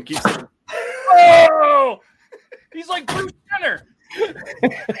Olympian? Oh! He's like Bruce Jenner.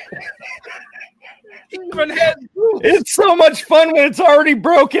 It's so much fun when it's already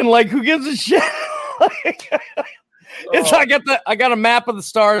broken. Like, who gives a shit? I got a map of the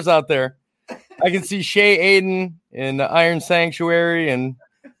stars out there. I can see Shea Aiden and the Iron Sanctuary and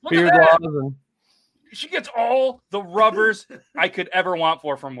Beard Laws. And she gets all the rubbers I could ever want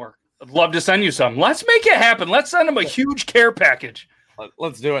from work. I'd love to send you some. Let's make it happen. Let's send them a huge care package.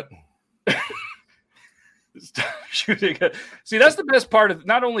 Let's do it. See, that's the best part of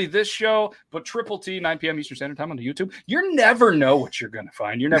not only this show, but Triple T, 9 p.m. Eastern Standard Time on the YouTube. You never know what you're going to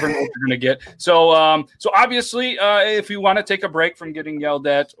find. You never know what you're going to get. So obviously, if you want to take a break from getting yelled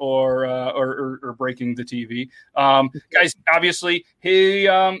at or breaking the TV, guys, obviously he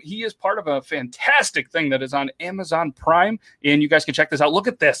is part of a fantastic thing that is on Amazon Prime, and you guys can check this out. Look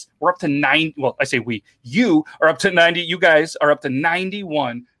at this. We're up to 9. Well, I say we. You are up to 90. You guys are up to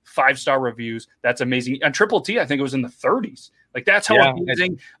 91 5-star reviews. That's amazing. And Triple T, I think it was in the 30s. Like, that's how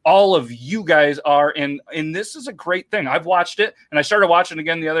amazing all of you guys are. And this is a great thing. I've watched it, and I started watching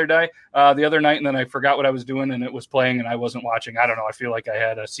again the other night, and then I forgot what I was doing, and it was playing, and I wasn't watching. I don't know. I feel like I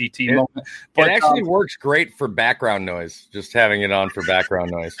had a CT moment. But it actually works great for background noise, just having it on for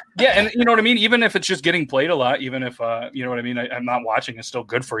background noise. Yeah, and you know what I mean? Even if it's just getting played a lot, even if, you know what I mean, I'm not watching, it's still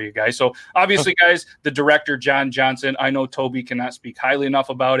good for you guys. So, obviously, guys, the director, John Johnson, I know Toby cannot speak highly enough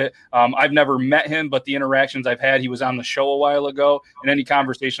about it. I've never met him, but the interactions I've had, he was on the show a while ago, and any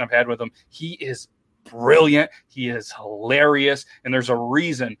conversation I've had with him, he is brilliant. He is hilarious. And there's a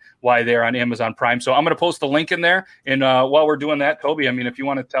reason why they're on Amazon Prime. So I'm going to post the link in there. And while we're doing that, Toby, I mean, if you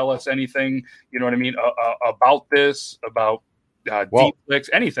want to tell us anything, you know what I mean, about this, about deep flicks,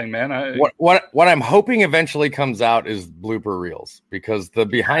 anything, man. What I'm hoping eventually comes out is blooper reels, because the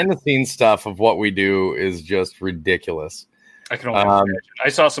behind the scenes stuff of what we do is just ridiculous. I can only imagine. I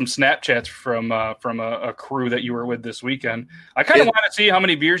saw some Snapchats from a crew that you were with this weekend. I kind of want to see how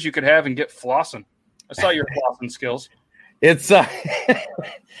many beers you could have and get flossing. I saw your flossing skills. It's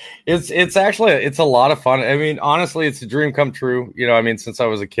it's actually it's a lot of fun. I mean, honestly, it's a dream come true. You know, I mean, since I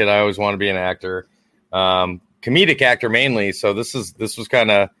was a kid, I always wanted to be an actor, comedic actor mainly. So this is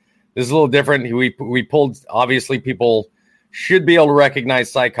a little different. We pulled, obviously people should be able to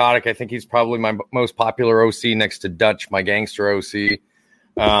recognize Psychotic. I think he's probably my most popular OC next to Dutch, my gangster OC.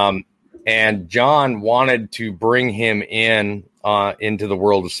 And John wanted to bring him in into the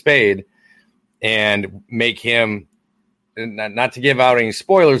world of Spade and make him, not to give out any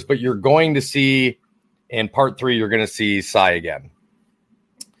spoilers, but you're going to see in part 3, you're going to see Psy again.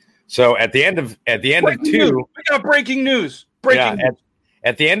 So at the end of 2, we got breaking news.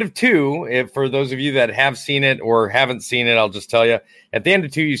 At the end of 2, for those of you that have seen it or haven't seen it, I'll just tell you, at the end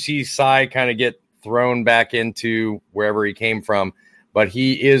of 2, you see Psy kind of get thrown back into wherever he came from, but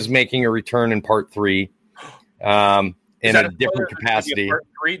he is making a return in part 3 in a different capacity.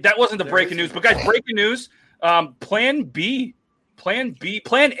 That wasn't the breaking news, but guys, breaking news, plan A.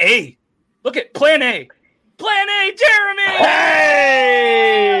 Look at plan A. Plan A, Jeremy!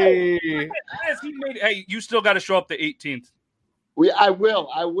 Hey! Hey, you still got to show up the 18th. I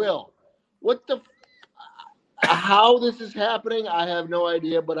will. What the? How this is happening, I have no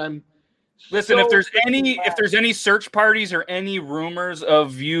idea. But I'm. Listen, if there's any search parties or any rumors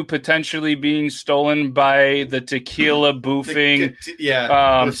of you potentially being stolen by the tequila boofing,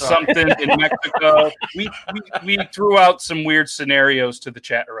 something in Mexico, we threw out some weird scenarios to the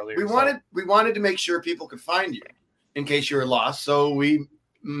chat earlier. We wanted to make sure people could find you in case you were lost. So we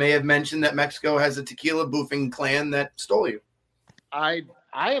may have mentioned that Mexico has a tequila boofing clan that stole you. I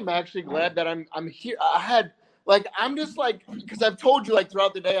am actually glad that I'm here. I'm just like, because I've told you like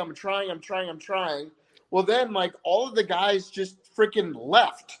throughout the day, I'm trying. Well, then like all of the guys just freaking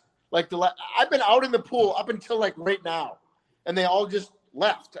left. Like I've been out in the pool up until like right now, and they all just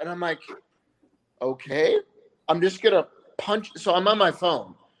left. And I'm like, okay, I'm just gonna punch. So I'm on my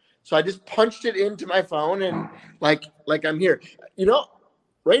phone. So I just punched it into my phone, and like I'm here. You know,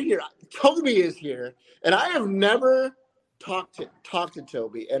 right here, Toby is here, and I have never talk to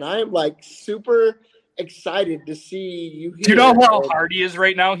Toby, and I am like super excited to see you here. Do you know how hard he is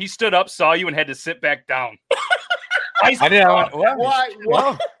right now? He stood up, saw you, and had to sit back down. I didn't know.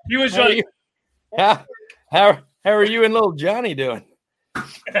 Why? He was like, how are you and little Johnny doing?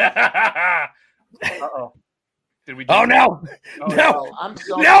 Uh-oh. Did we? Oh no! No! I'm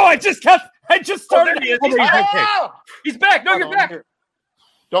so I just started. There he is. He's back. No, you're back.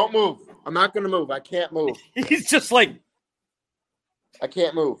 Don't move. I'm not going to move. I can't move. He's just like, I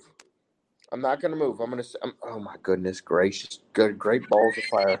can't move. I'm not going to move. Oh my goodness gracious. Good, great balls of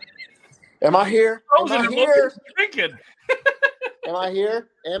fire. Am I here? Am I here? Drinking. Am I here?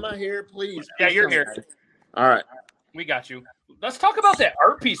 Am I here? Please. Yeah, you're here. All right. We got you. Let's talk about that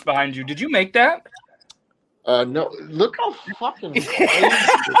art piece behind you. Did you make that? No. Look how fucking crazy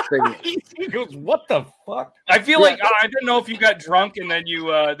this thing is. He goes, what the fuck? I feel like I didn't know if you got drunk and then you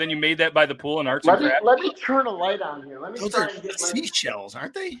made that by the pool in arts and crafts. Let me turn a light on here. Let me Those try are and get seashells,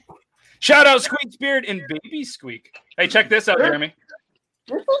 aren't they? Shout out Squeak Spirit and Baby Squeak. Hey, check this out, Jeremy.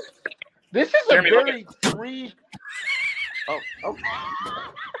 This is Jeremy, a very free. Oh, okay.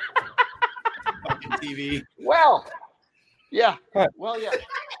 Fucking TV. Well, yeah. Well, yeah.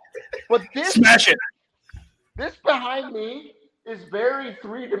 But this Smash it. This behind me is very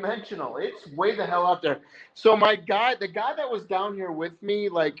three-dimensional. It's way the hell out there. So the guy that was down here with me,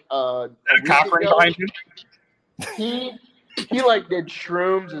 like a cop ring behind you. He like did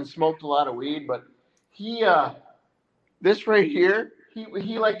shrooms and smoked a lot of weed, but he this right here,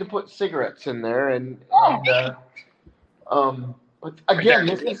 he liked to put cigarettes in there but again,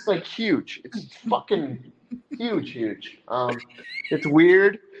 this is like huge. It's fucking huge. It's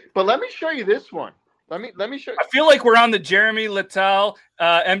weird. But let me show you this one. Let me show you. I feel like we're on the JeremyLittel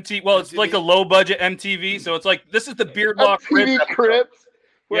MTV. Well, it's like a low budget MTV. So it's like this is the Beard Law Cribs.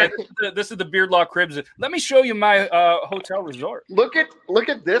 Yeah, this is the Beard Law Cribs. Let me show you my hotel resort. Look at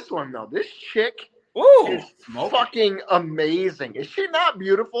this one though. This chick is fucking amazing. Is she not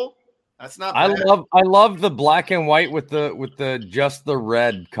beautiful? That's not bad. I love the black and white with the just the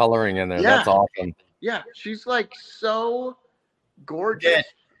red coloring in there. Yeah. That's awesome. Yeah, she's like so gorgeous.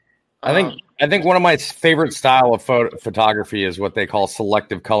 I I think one of my favorite style of photography is what they call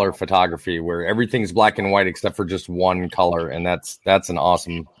selective color photography, where everything's black and white except for just one color, and that's an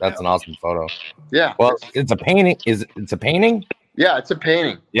awesome photo. Yeah. Well, it's a painting. It's a painting? Yeah, it's a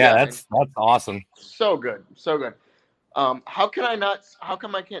painting. Yeah, that's awesome. So good. So good. How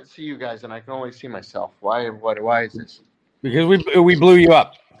come I can't see you guys and I can only see myself? Why is this? Because we blew you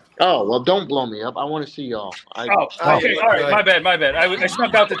up. Oh, well, don't blow me up. I want to see y'all. Okay. All right. My bad. I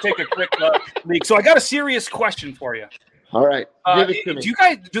snuck out to take a quick leak. So I got a serious question for you. All right. Give it to me.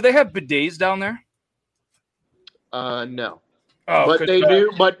 Do they have bidets down there? No. Oh, but they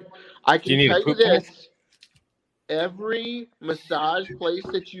do. But I can tell you this. Bowl? Every massage place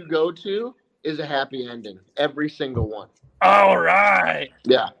that you go to is a happy ending. Every single one. All right.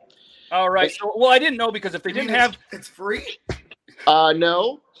 Yeah. All right. So, well, I didn't know because if they didn't have, it's free.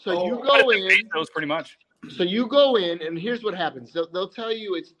 No. So you go in. Those pretty much. So you go in, and here's what happens. They'll tell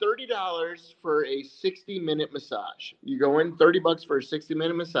you it's $30 for a 60-minute massage. You go in, $30 for a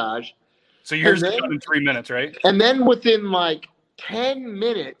 60-minute massage. So yours is done in 3 minutes, right? And then within like 10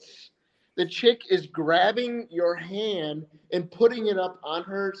 minutes, the chick is grabbing your hand and putting it up on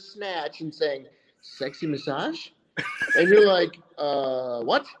her snatch and saying, "Sexy massage?" And you're like,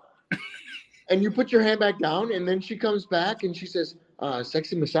 what? And you put your hand back down, and then she comes back and she says,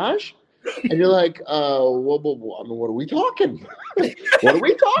 "Sexy massage?" And you're like, well, I mean, what are we talking? What are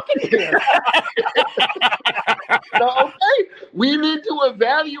we talking here? So, okay, we need to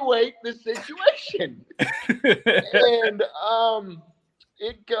evaluate the situation. And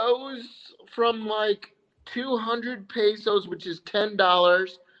it goes from like 200 pesos, which is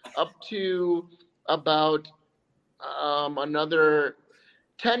 $10, up to about another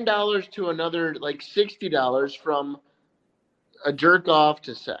 $10 to another like $60 from a jerk off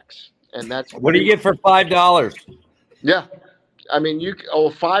to sex. And that's what do you get for $5? Yeah, I mean,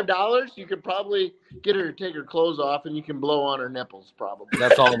 $5. You could probably get her to take her clothes off, and you can blow on her nipples. Probably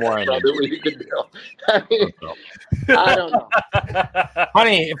that's all the more I need. Probably what you could do. I mean, I don't know,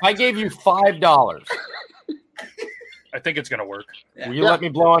 honey. If I gave you $5, I think it's gonna work. Will you let me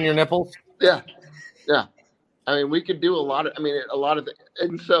blow on your nipples? Yeah. I mean, we could do a lot of things,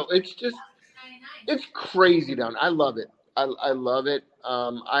 and so it's crazy down. I love it. I love it.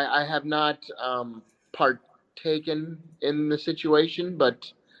 I have not partaken in the situation,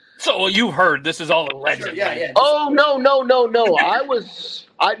 but so you've heard this is all alleged. Sure, yeah. Oh no!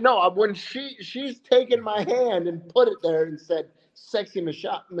 When she's taken my hand and put it there and said "sexy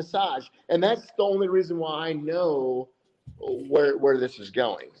massage," and that's the only reason why I know where this is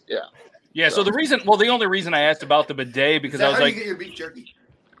going. Yeah. Yeah. So the only reason I asked about the bidet because I was like, you get your beef jerky?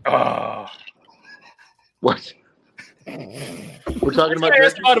 What? We're talking about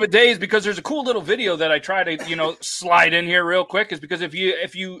bidets because there's a cool little video that I try to slide in here real quick. Is because if you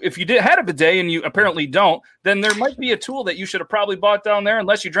had a bidet and you apparently don't, then there might be a tool that you should have probably bought down there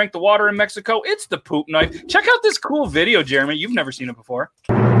unless you drank the water in Mexico. It's the poop knife. Check out this cool video, Jeremy. You've never seen it before.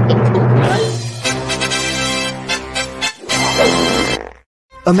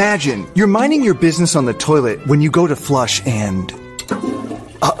 Imagine you're minding your business on the toilet when you go to flush and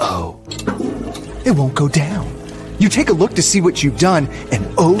it won't go down. You take a look to see what you've done, and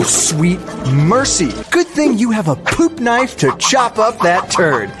oh, sweet mercy. Good thing you have a poop knife to chop up that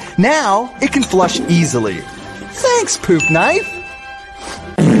turd. Now it can flush easily. Thanks, poop knife.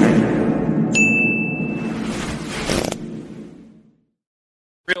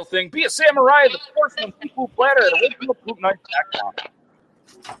 Real thing. Be a samurai, the sportsman, poop platter at originalpoopknife.com.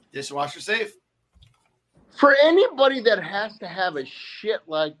 Dishwasher safe. For anybody that has to have a shit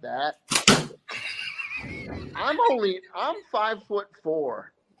like that, I'm 5'4",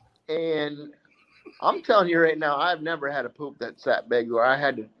 and I'm telling you right now, I've never had a poop that's that big where I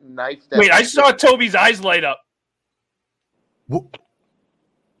had to knife that. Wait, I saw Toby's eyes light up.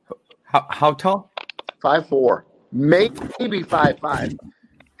 How tall? 5'4", maybe 5'5".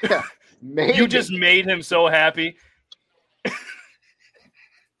 Yeah, maybe. You just made him so happy.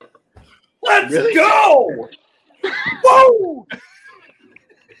 Let's go! Whoa!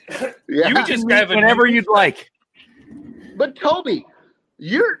 Yeah. You just have whenever you'd like. But Toby,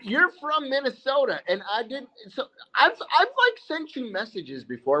 you're from Minnesota, and I didn't. So I've like sent you messages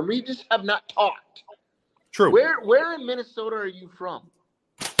before, and we just have not talked. True. Where in Minnesota are you from?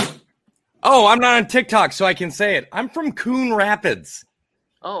 Oh, I'm not on TikTok, so I can say it. I'm from Coon Rapids.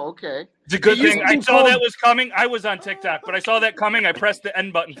 Oh, okay. It's a good thing. I saw that was coming. I was on TikTok, but I saw that coming. I pressed the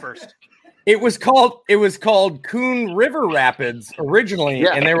N button first. It was called Coon River Rapids originally,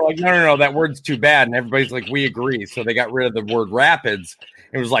 and they were like, no, that word's too bad. And everybody's like, we agree. So they got rid of the word rapids.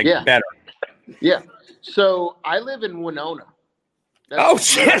 It was like better. Yeah. So I live in Winona.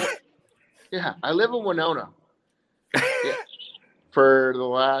 Shit. Yeah, I live in Winona. Yeah. For the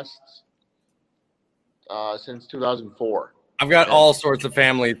last since 2004. I've got all sorts of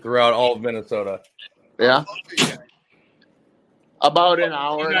family throughout all of Minnesota. Yeah. About an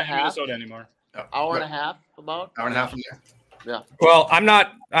hour He's and not a in half. Minnesota anymore. Hour and a half, about. Hour and a half from there. Yeah. Well,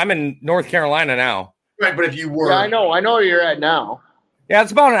 I'm in North Carolina now. Right, but if you were, Yeah, I know where you're at now. Yeah,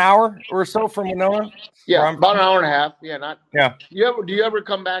 it's about an hour or so from Winona. Yeah, about an hour and a half. Yeah, not. Yeah. Do you ever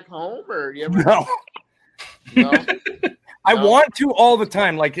come back home, or you ever? No. No. I want to all the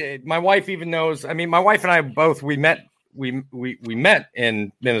time. Like my wife even knows. I mean, my wife and I both we met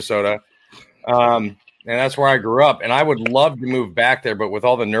in Minnesota, and that's where I grew up. And I would love to move back there, but with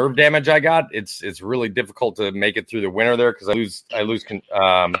all the nerve damage I got, it's really difficult to make it through the winter there because I lose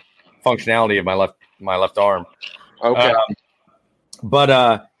functionality of my left arm. Okay. But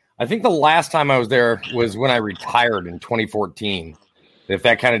I think the last time I was there was when I retired in 2014. If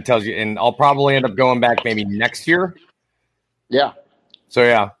that kind of tells you, and I'll probably end up going back maybe next year. Yeah. So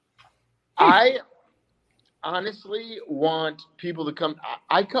yeah, I honestly want people to come.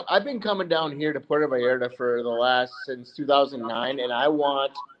 I've been coming down here to Puerto Vallarta since 2009, and I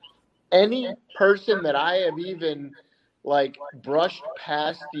want any person that I have even like brushed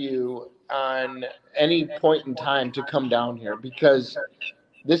past you on any point in time to come down here because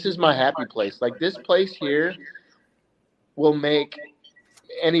this is my happy place. Like this place here will make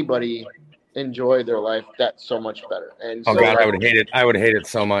anybody enjoy their life that so much better. And oh so, god, I would hate it. I would hate it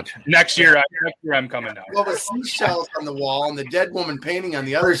so much. Next year I'm coming down. well, the seashells on the wall and the dead woman painting on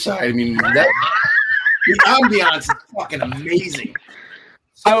the other side. I mean, the ambiance is fucking amazing.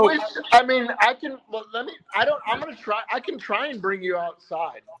 So I mean, I can. Well, I'm gonna try. I can try and bring you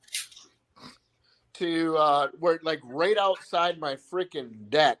outside to where, like, right outside my freaking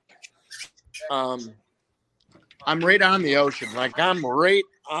deck. I'm right on the ocean. Like I'm right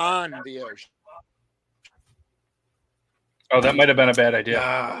on the ocean. Oh, that might have been a bad idea.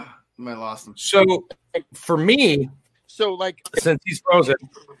 I might have lost him. So for me, So like, since he's frozen,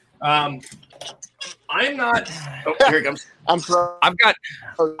 I'm not. Oh, here he comes. I'm sorry.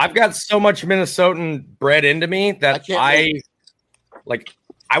 I've got so much Minnesotan bred into me that I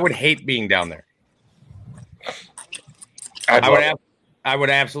would hate being down there. I would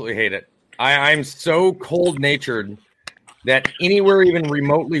absolutely hate it. I'm so cold natured that anywhere even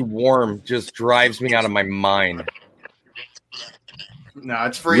remotely warm just drives me out of my mind. No,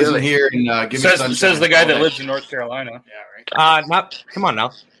 it's freezing here. And give me sunshine. Says the guy that lives in North Carolina. Yeah, Not. Come on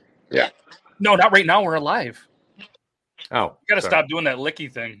now. Yeah. No, not right now. We're alive. Oh, You got to stop doing that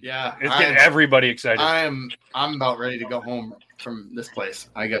licky thing. Yeah, It's getting everybody excited. I'm about ready to go home from this place.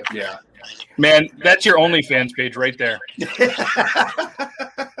 Man, that's your OnlyFans page right there.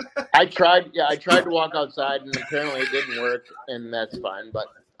 I tried to walk outside and apparently it didn't work, and that's fine. But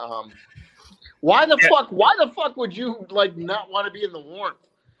why the fuck would you like not want to be in the warmth?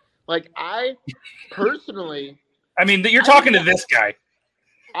 Like I personally, I mean, you're talking to this guy.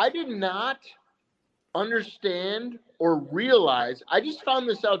 I did not understand or realize. I just found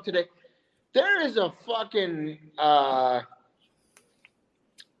this out today. There is a fucking What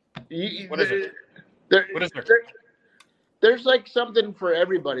is it? What is there? There's like something for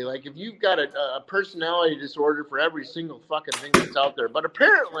everybody. Like if you've got a personality disorder for every single fucking thing that's out there. But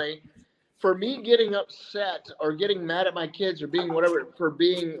apparently, for me getting upset or getting mad at my kids or being whatever, for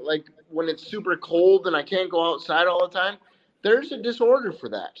being like when it's super cold and I can't go outside all the time, there's a disorder for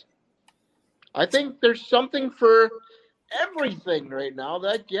that. I think there's something for everything right now.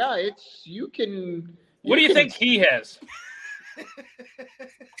 That you can. What do you think he has?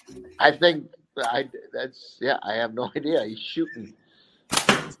 I think I have no idea. He's shooting.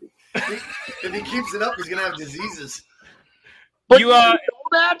 If he keeps it up, he's gonna have diseases. But did you know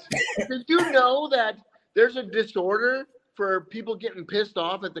that? Did you know that there's a disorder for people getting pissed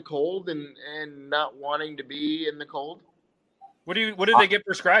off at the cold and not wanting to be in the cold? What did they get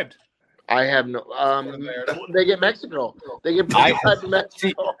prescribed? I have no. They get Mexico. They get prescribed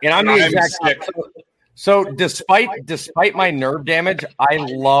Mexico. And I'm the exact. So despite my nerve damage, I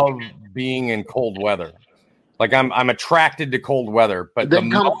love being in cold weather. Like I'm attracted to cold weather. But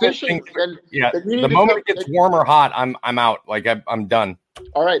then come fishing. The moment it gets warm or hot, I'm out. Like I'm done.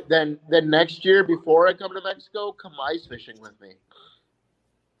 All right, then next year before I come to Mexico, come ice fishing with me.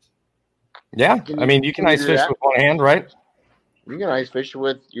 Yeah, I mean you can ice fish with one hand, right? You can ice fish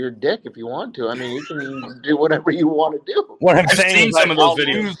with your dick if you want to. I mean, you can do whatever you want to do. What I'm saying is some of those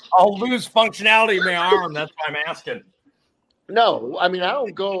videos. I'll lose functionality in my arm. That's why I'm asking. No, I mean I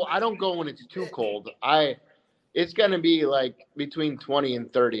don't go when it's too cold. it's going to be like between 20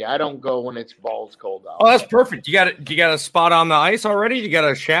 and 30. I don't go when it's balls cold out. Oh, that's perfect. You got a spot on the ice already? You got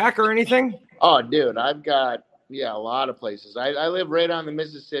a shack or anything? Oh, dude, I've got a lot of places. I live right on the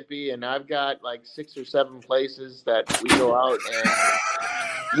Mississippi, and I've got like 6 or 7 places that we go out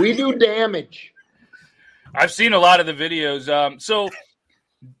and we do damage. I've seen a lot of the videos.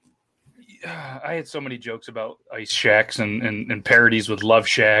 I had so many jokes about ice shacks and parodies with Love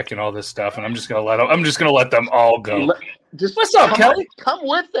Shack and all this stuff, and I'm just gonna let them all go. What's up, Kelly? Come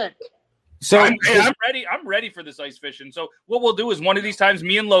with it. So I'm ready. I'm ready for this ice fishing. So what we'll do is one of these times,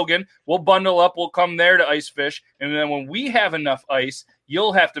 me and Logan will bundle up. We'll come there to ice fish, and then when we have enough ice,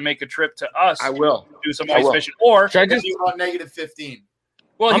 you'll have to make a trip to us. I will do some ice fishing. Or should I just do about -15?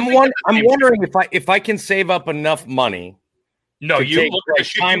 Well, I'm wondering if I can save up enough money. No, you take look like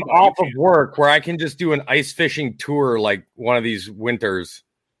time off of work where I can just do an ice fishing tour like one of these winters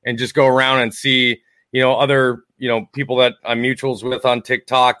and just go around and see, other, people that I'm mutuals with on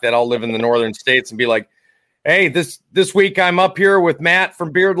TikTok that all live in the northern states and be like, hey, this week I'm up here with Matt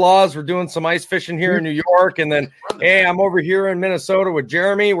from Beard Laws. We're doing some ice fishing here in New York. And then, hey, I'm over here in Minnesota with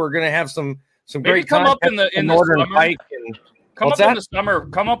Jeremy. We're going to have some great come up in the northern summer. hike. Come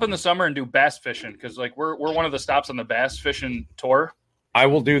up in the summer and do bass fishing because like we're one of the stops on the bass fishing tour. I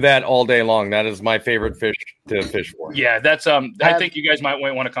will do that all day long. That is my favorite fish to fish for. Yeah, that's I think you guys might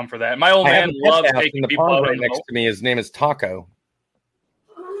want to come for that. My old man loves taking people out right next to me. His name is Taco.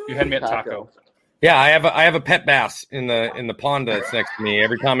 You had me at Taco. Yeah, I have a pet bass in the pond that's next to me.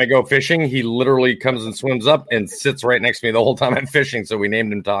 Every time I go fishing, he literally comes and swims up and sits right next to me the whole time I'm fishing. So we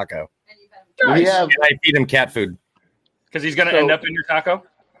named him Taco. Nice. And I feed him cat food. Because he's going to end up in your taco?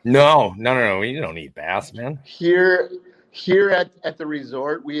 No. You don't eat bass, man. Here at the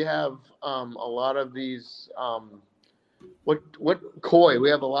resort, we have a lot of these what koi. We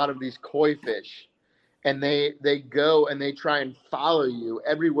have a lot of these koi fish, and they go and they try and follow you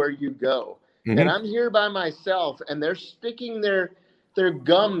everywhere you go. Mm-hmm. And I'm here by myself, and they're sticking their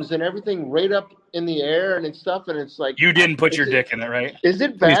gums and everything right up in the air and stuff, and it's like you didn't put your dick in it, right? Is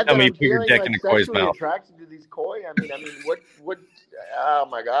it bad that I'm feeling like sexually attracted to these koi? I mean, what? Oh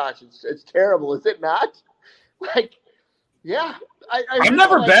my gosh, it's terrible, is it not? Like, yeah, I've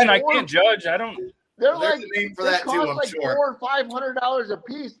never been. I can't judge. I don't. They're There's like a name for that cost too. I'm like sure. $400 or $500 a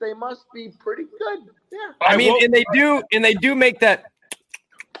piece. They must be pretty good. Yeah, I mean, and they do make that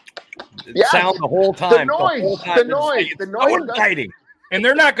sound the whole time. The noise. Kiting. And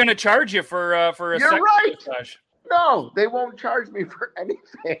they're not going to charge you for a You're sex right. massage. No, they won't charge me for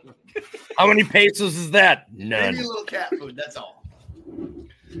anything. How many pesos is that? None. Maybe a little cat food. That's all.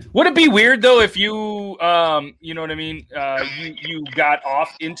 Would it be weird though if you, you know what I mean? You got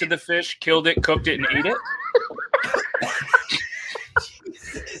off into the fish, killed it, cooked it, and ate it.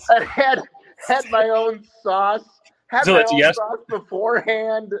 I had my own sauce. Had So my that's own yes? sauce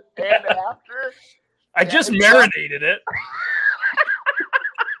beforehand and after. I just marinated it.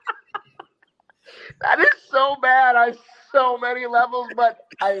 That is so bad on so many levels, but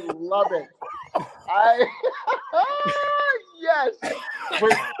I love it. Yes.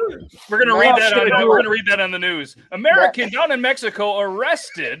 We're gonna read that. We're gonna read that on the news. American down in Mexico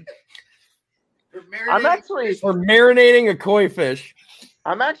arrested. I'm actually for marinating a koi fish.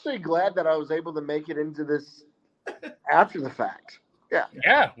 I'm actually glad that I was able to make it into this after the fact.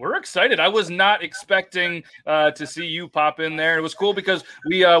 Yeah, we're excited. I was not expecting to see you pop in there. It was cool because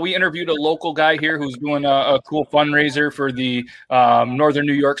we interviewed a local guy here who's doing a cool fundraiser for the Northern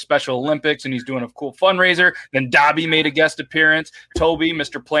New York Special Olympics, and he's doing a cool fundraiser. Then Dobby made a guest appearance. Toby,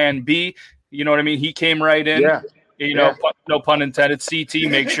 Mr. Plan B, you know what I mean? He came right in. Yeah. You know, no pun intended. CT,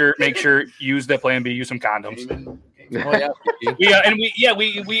 make sure use the Plan B. Use some condoms.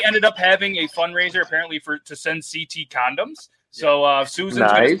 We ended up having a fundraiser apparently to send CT condoms. So Susan's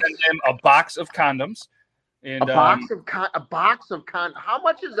going to send him a box of condoms. And, a box of condoms. How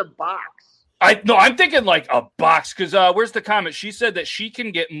much is a box? I'm thinking like a box because where's the comment? She said that she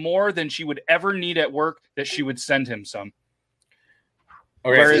can get more than she would ever need at work. That she would send him some.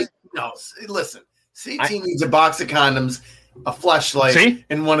 Okay. No, listen. CT needs a box of condoms, a fleshlight,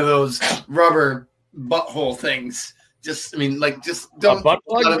 and one of those rubber butthole things. Just don't. A butt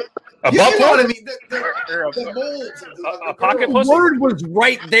plug? A butt plug? You know what I mean? The molds. A pocket pussy? The word was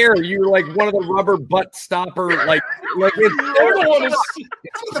right there. You're like one of the rubber butt stopper. Like it's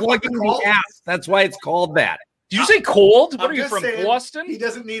plugging the ass. That's why it's called that. Did you say cold? What I'm are you from, saying, Boston? He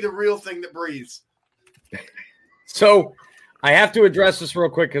doesn't need a real thing that breathes. So I have to address this real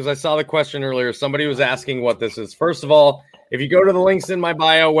quick because I saw the question earlier. Somebody was asking what this is. First of all, if you go to the links in my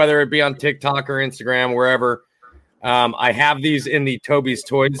bio, whether it be on TikTok or Instagram, wherever, I have these in the Toby's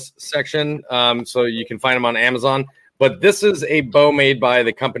Toys section, so you can find them on Amazon. But this is a bow made by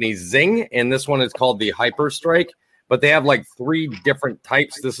the company Zing, and this one is called the Hyper Strike. But they have like 3 different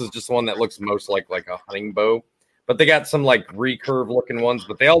types. This is just the one that looks most like a hunting bow. But they got some like recurve looking ones,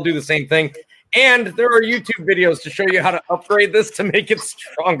 but they all do the same thing. And there are YouTube videos to show you how to upgrade this to make it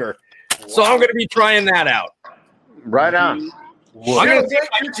stronger. Wow. So I'm going to be trying that out. Right on. I'm going to see if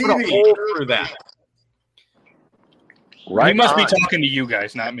I can put a hole through that. Right. He must be talking to you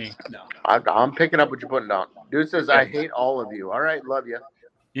guys, not me. No, I'm picking up what you're putting down. Dude says, I hate all of you. All right, love you.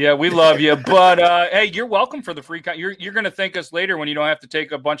 Yeah, we love you. But, hey, you're welcome for the free You're going to thank us later when you don't have to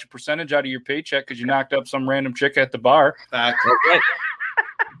take a bunch of percentage out of your paycheck because you knocked up some random chick at the bar. Okay.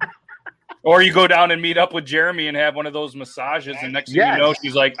 Or you go down and meet up with Jeremy and have one of those massages, and next thing you know,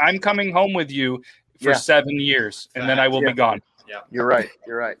 she's like, I'm coming home with you for 7 years, and then I will be gone. Yeah, you're right.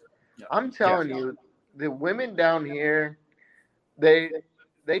 You're right. Yeah. I'm telling you, the women down here, they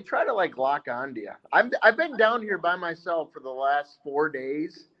try to like lock onto you. I've been down here by myself for the last 4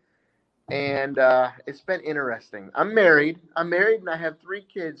 days, and it's been interesting. I'm married, and I have 3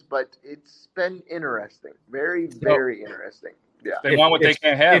 kids, but it's been interesting. Very, very interesting. Yeah, they want what they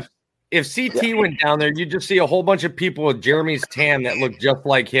can't have. If CT went down there, you'd just see a whole bunch of people with Jeremy's tan that look just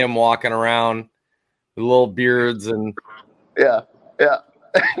like him walking around with little beards and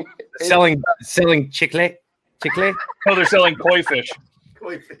selling chicle. Oh, they're selling koi fish.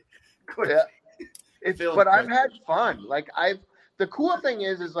 Yeah. But I've had fun. Like the cool thing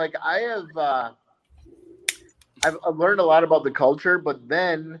is like I've learned a lot about the culture, but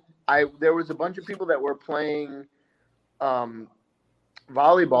then there was a bunch of people that were playing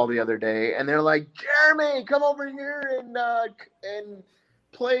volleyball the other day, and they're like, Jeremy, come over here and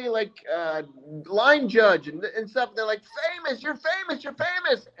play like line judge and stuff. And they're like, you're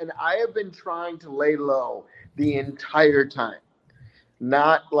famous. And I have been trying to lay low the entire time,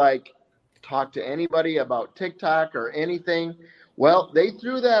 not like talk to anybody about TikTok or anything. Well, they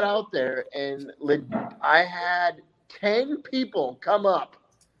threw that out there, and I had 10 people come up.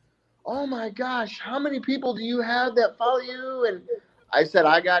 Oh my gosh, how many people do you have that follow you? And I said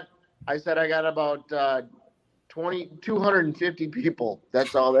I got about 250 people.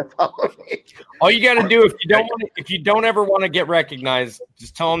 That's all that follow me. All you got to do if you don't ever want to get recognized,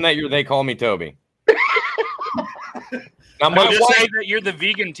 just tell them that they call me Toby. Now my wife, say that you're the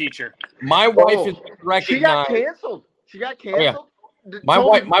vegan teacher. My wife is recognized. She got canceled. Yeah. My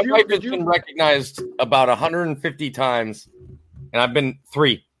wife has been recognized about 150 times, and I've been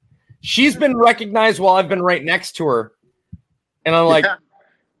 3. She's been recognized while I've been right next to her. And I'm like,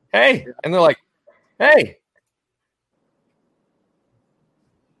 hey. And they're like, hey.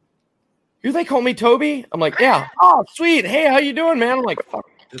 They call me Toby? I'm like, yeah. Oh, sweet. Hey, how you doing, man? I'm like, fuck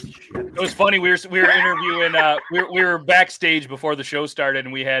this shit. It was funny. We were interviewing, we were backstage before the show started,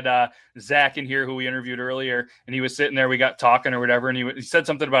 and we had Zach in here who we interviewed earlier, and he was sitting there. We got talking or whatever, and he said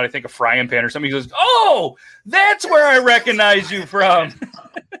something about, I think, a frying pan or something. He goes, oh, that's where I recognize you from.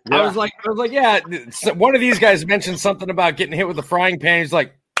 Yeah. I was like, yeah. One of these guys mentioned something about getting hit with a frying pan. He's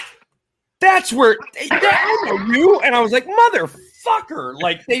like, that's where I know you. And I was like, motherfucker.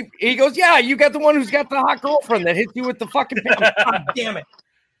 Like he goes, yeah, you got the one who's got the hot girlfriend that hits you with the fucking pan. God damn it.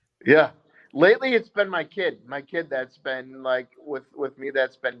 Yeah. Lately, it's been my kid that's been like with me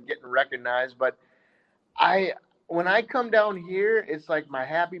that's been getting recognized. But when I come down here, it's like my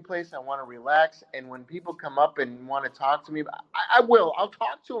happy place. I want to relax. And when people come up and want to talk to me, I will. I'll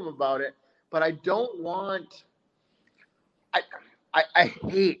talk to them about it. But I don't want – I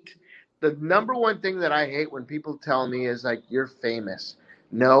hate – the number one thing that I hate when people tell me is like, you're famous.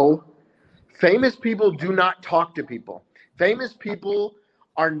 No. Famous people do not talk to people. Famous people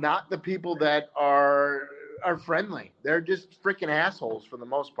are not the people that are friendly. They're just freaking assholes for the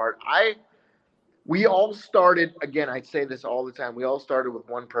most part. We all started, again, I say this all the time, we all started with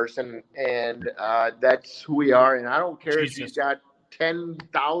one person, and that's who we are. And I don't care if you've got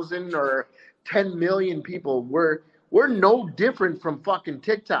 10,000 or 10 million people. We're no different from fucking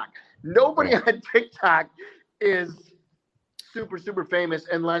TikTok. Nobody on TikTok is super, super famous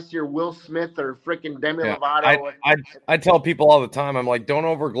unless you're Will Smith or freaking Demi Lovato. I tell people all the time, I'm like, don't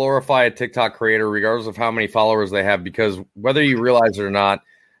over glorify a TikTok creator regardless of how many followers they have, because whether you realize it or not,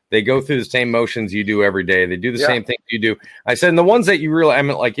 they go through the same motions you do every day. They do the same thing you do. I said, and the ones that you really, I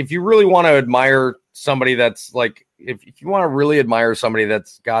mean, like, if you really want to admire somebody that's like, if you want to really admire somebody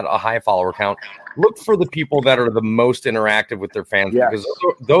that's got a high follower count, look for the people that are the most interactive with their fans, because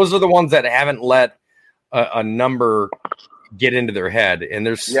those are the ones that haven't let a number get into their head, and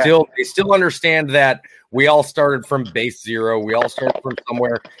they still understand that we all started from base zero. We all started from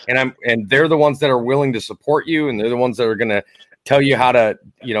somewhere, and they're the ones that are willing to support you, and they're the ones that are going to tell you how to,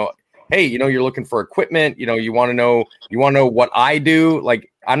 hey, you're looking for equipment, you want to know what I do.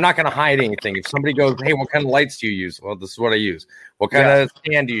 Like, I'm not going to hide anything. If somebody goes, hey, what kind of lights do you use? Well, this is what I use. What kind of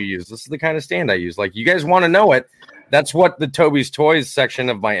stand do you use? This is the kind of stand I use. Like, you guys want to know it. That's what the Toby's Toys section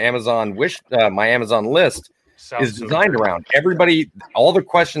of my Amazon list is designed around. Everybody, all the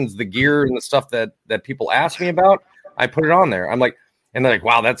questions, the gear and the stuff that people ask me about, I put it on there. I'm like, and they're like,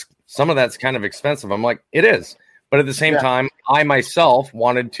 wow, some of that's kind of expensive. I'm like, it is. But at the same time, I myself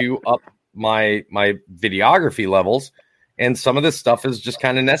wanted to up my videography levels, and some of this stuff is just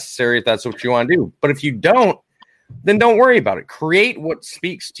kind of necessary if that's what you want to do. But if you don't, then don't worry about it. Create what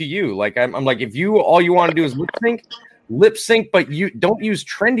speaks to you. Like I'm like, if all you want to do is lip sync, but you don't use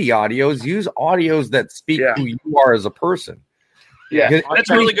trendy audios. Use audios that speak who you are as a person. Yeah, that's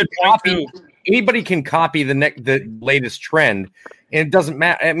a really good point too. Anybody can copy the latest trend, and it doesn't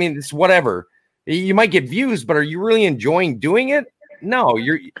matter. I mean, it's whatever. You might get views, but are you really enjoying doing it? No,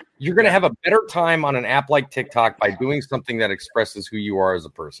 you're going to have a better time on an app like TikTok by doing something that expresses who you are as a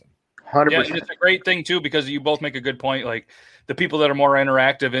person. 100%. Yeah, and it's a great thing too, because you both make a good point. Like the people that are more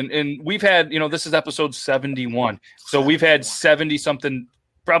interactive, and we've had, this is episode 71, so we've had 70 something,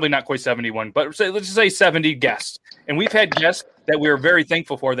 probably not quite 71, but let's just say 70 guests, and we've had guests that we are very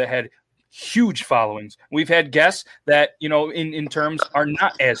thankful for that had huge followings. We've had guests that, in terms are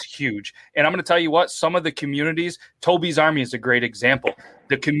not as huge. And I'm going to tell you what, some of the communities, Toby's Army is a great example.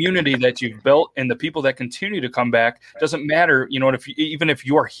 The community that you've built and the people that continue to come back, doesn't matter, even if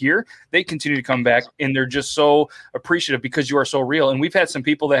you're here, they continue to come back, and they're just so appreciative because you are so real. And we've had some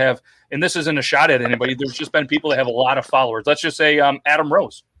people that have, and this isn't a shot at anybody, there's just been people that have a lot of followers. Let's just say Adam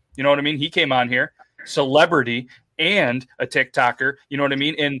Rose, you know what I mean? He came on here, celebrity and a TikToker, you know what I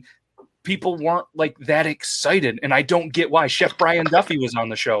mean? And people weren't like that excited, and I don't get why. Chef Brian Duffy was on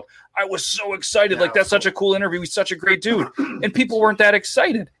the show. I was so excited. Like, that's such a cool interview. He's such a great dude. And people weren't that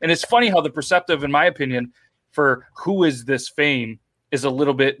excited. And it's funny how the perceptive, in my opinion, for who is this fame is a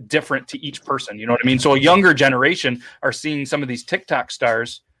little bit different to each person. You know what I mean? So a younger generation are seeing some of these TikTok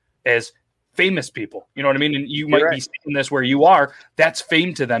stars as famous people, you know what I mean? And you might be seeing this where you are. That's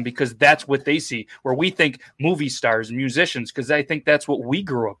fame to them because that's what they see. Where we think movie stars and musicians, because I think that's what we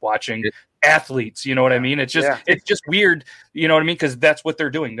grew up watching. Athletes, you know what I mean? It's just weird, you know what I mean? Because that's what they're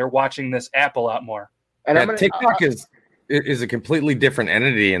doing. They're watching this app a lot more. And TikTok is a completely different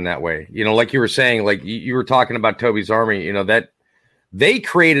entity in that way. Like you were saying, like you were talking about Toby's Army. That they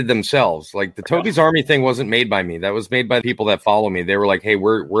created themselves. Like the Toby's Army thing wasn't made by me. That was made by the people that follow me. They were like, hey,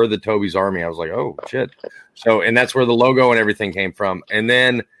 we're the Toby's Army. I was like, oh shit. So, and that's where the logo and everything came from. And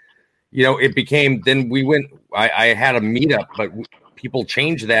then, it became, then we went, I had a meetup, but people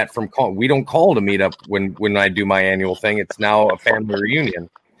changed that from we don't call it a meetup when I do my annual thing. It's now a family reunion.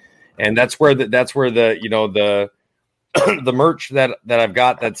 And that's where the the merch that I've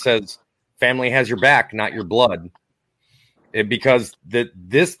got that says family has your back, not your blood. Because the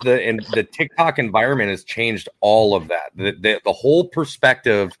TikTok environment has changed all of that. The whole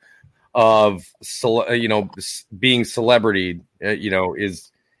perspective of being celebrity,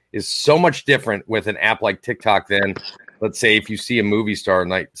 is so much different with an app like TikTok than, let's say, if you see a movie star. And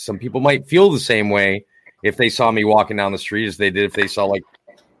like some people might feel the same way if they saw me walking down the street as they did if they saw like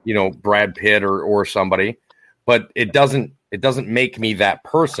Brad Pitt or somebody. But it doesn't make me that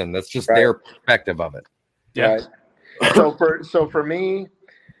person. That's just their perspective of it. Yeah. Right. So for me,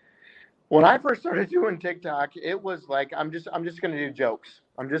 when I first started doing TikTok, it was like I'm just going to do jokes.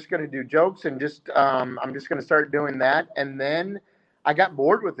 I'm just going to do jokes and I'm just going to start doing that. And then I got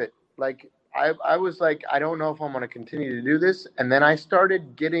bored with it. Like I was like, I don't know if I'm going to continue to do this. And then I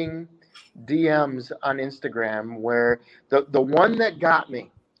started getting DMs on Instagram where the one that got me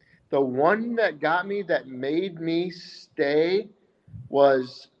that made me stay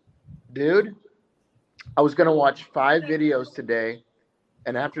was, dude, I was going to watch 5 videos today,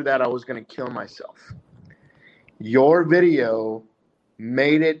 and after that, I was going to kill myself. Your video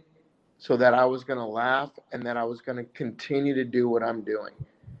made it so that I was going to laugh and that I was going to continue to do what I'm doing.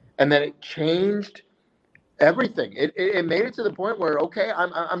 And then it changed everything. It made it to the point where, okay,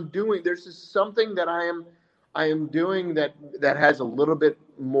 I'm doing, there's just something that I am doing that has a little bit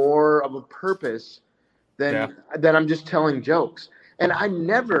more of a purpose than I'm just telling jokes. And I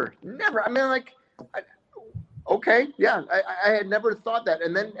never, I mean, like, okay, yeah, I had never thought that.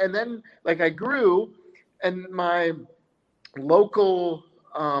 And then like I grew, and my local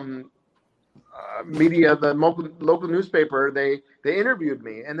media, the local newspaper, they interviewed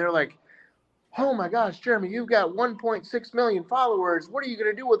me, and they're like, oh my gosh, Jeremy, you've got 1.6 million followers. What are you going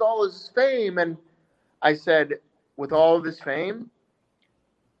to do with all this fame? And I said, with all of this fame,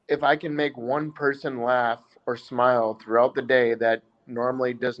 if I can make one person laugh or smile throughout the day that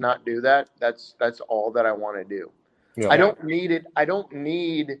normally does not do that, that's all that I want to do. Yeah. I don't need it. I don't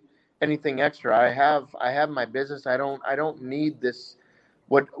need anything extra. I have my business. I don't need this.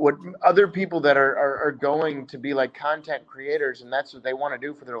 What other people that are going to be like content creators and that's what they want to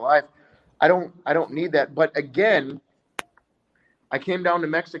do for their life. I don't need that. But again, I came down to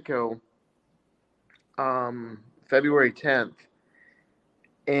Mexico February 10th,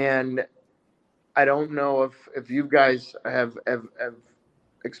 and I don't know if you guys have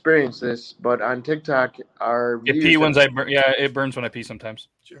experienced this, but on TikTok, our views it burns when I pee sometimes.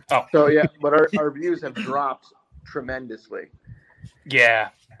 Sure. Oh, so yeah, but our views have dropped tremendously. yeah.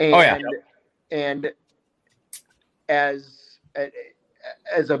 And as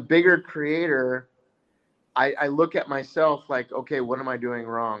a bigger creator, I look at myself like, okay, what am I doing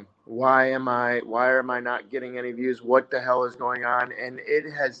wrong? Why am I not getting any views? What the hell is going on? And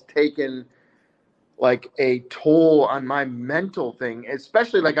it has taken like a toll on my mental thing,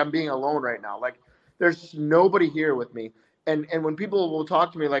 especially like I'm being alone right now. Like there's nobody here with me. And when people will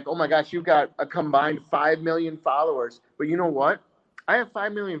talk to me like, oh my gosh, you've got a combined 5 million followers. But you know what? I have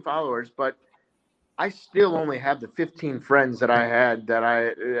 5 million followers, but I still only have the 15 friends that I had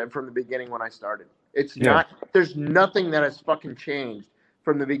from the beginning when I started. It's not, there's nothing that has fucking changed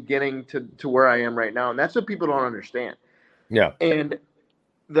from the beginning to where I am right now. And that's what people don't understand. Yeah. And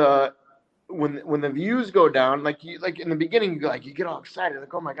when the views go down, like in the beginning, you get all excited,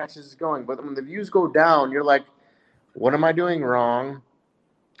 like, oh my gosh, this is going. But when the views go down, you're like, what am I doing wrong?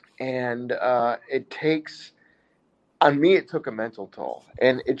 And it takes, on me, it took a mental toll,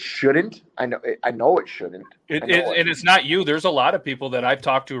 and it shouldn't. I know it shouldn't. And it's not you. There's a lot of people that I've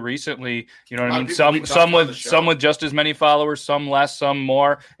talked to recently. You know what I mean? Some with just as many followers, some less, some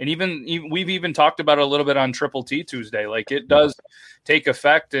more, and we've even talked about it a little bit on Triple T Tuesday. Like it does take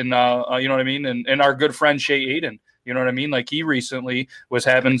effect, and you know what I mean. And our good friend Shay Aiden. You know what I mean? Like he recently was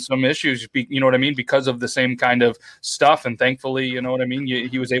having some issues, you know what I mean, because of the same kind of stuff. And thankfully, you know what I mean,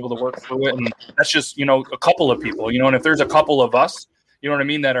 he was able to work through it. And that's just, a couple of people, and if there's a couple of us, you know what I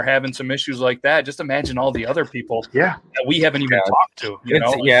mean, that are having some issues like that, just imagine all the other people that we haven't even talked to.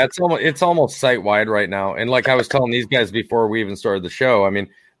 It's almost site wide right now. And like I was telling these guys before we even started the show, I mean,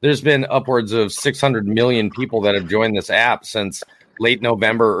 there's been upwards of 600 million people that have joined this app since late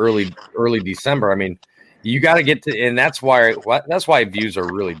November, early December. I mean, you got to get to, and that's why views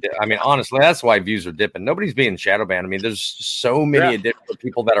are really. I mean, honestly, that's why views are dipping. Nobody's being shadow banned. I mean, there's so many different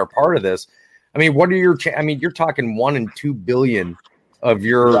people that are part of this. I mean, what are your? You're talking 1 and 2 billion of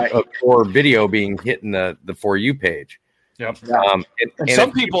your video being hit in the For You page. Yep. And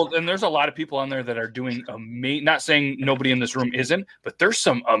some people, and there's a lot of people on there that are doing amazing. Not saying nobody in this room isn't, but there's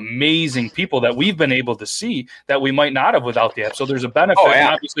some amazing people that we've been able to see that we might not have without the app. So there's a benefit.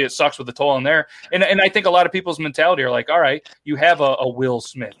 And obviously, it sucks with the toll on there. And I think a lot of people's mentality are like, all right, you have a Will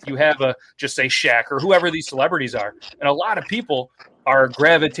Smith, you have a just say Shaq or whoever these celebrities are, and a lot of people are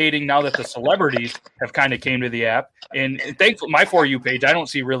gravitating now that the celebrities have kind of came to the app. And thankfully, my For You page, I don't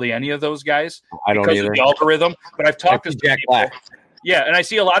see really any of those guys. I don't either. Of the algorithm, but I've talked to Jack people. Black. Yeah, and I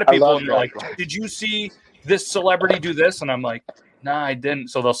see a lot of people, and they're like, did you see this celebrity do this? And I'm like, nah, I didn't.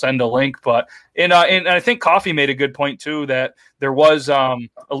 So they'll send a link. But and I think Coffee made a good point, too, that there was a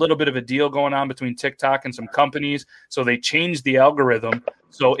little bit of a deal going on between TikTok and some companies. So they changed the algorithm.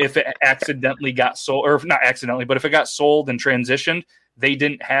 So if it accidentally got sold, or if not accidentally, but if it got sold and transitioned, they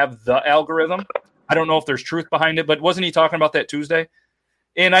didn't have the algorithm. I don't know if there's truth behind it, but wasn't he talking about that Tuesday?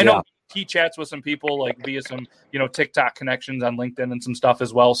 And I know he chats with some people like via some, TikTok connections on LinkedIn and some stuff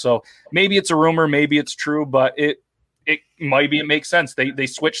as well. So maybe it's a rumor, maybe it's true, but it makes sense. They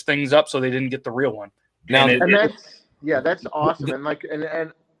switched things up so they didn't get the real one. Now, that's awesome.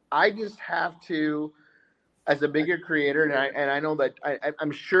 And I just have to, as a bigger creator, and I know that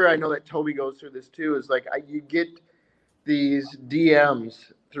I'm sure I know that Toby goes through this too. Is like you get these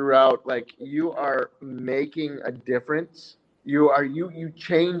DMs throughout, like you are making a difference. You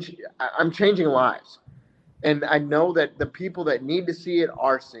change. I'm changing lives, and I know that the people that need to see it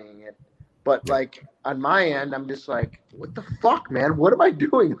are seeing it. But like on my end, I'm just like, what the fuck, man? What am I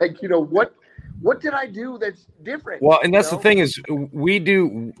doing? Like, what did I do that's different? Well, and that's the thing is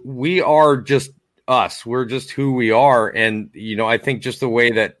we are just us. We're just who we are. And, I think just the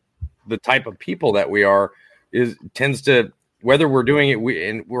way that the type of people that we are tends to, whether we're doing it,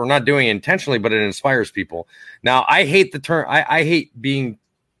 we're not doing it intentionally, but it inspires people. Now, I hate the term. I hate being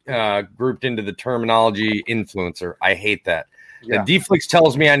grouped into the terminology influencer. I hate that. And Deflix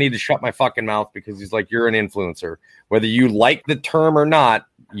tells me I need to shut my fucking mouth because he's like, you're an influencer. Whether you like the term or not,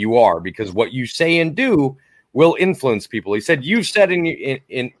 you are, because what you say and do will influence people. He said, you've said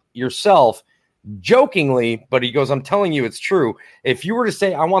in yourself jokingly, but he goes, I'm telling you, it's true. If you were to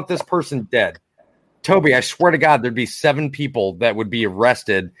say, I want this person dead, Toby, I swear to God, there'd be 7 people that would be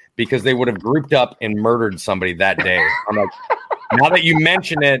arrested because they would have grouped up and murdered somebody that day. I'm like, now that you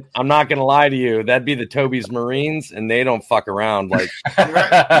mention it, I'm not going to lie to you. That'd be the Toby's Marines, and they don't fuck around. Like,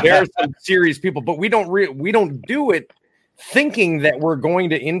 there's some serious people, but we don't do it thinking that we're going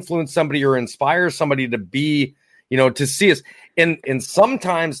to influence somebody or inspire somebody to be, to see us. And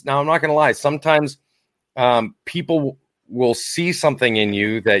sometimes, now I'm not going to lie, sometimes people will see something in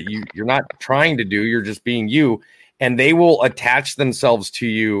you that you're not trying to do. You're just being you, and they will attach themselves to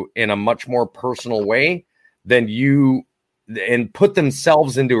you in a much more personal way than you, and put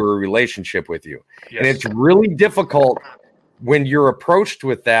themselves into a relationship with you. Yes. And it's really difficult when you're approached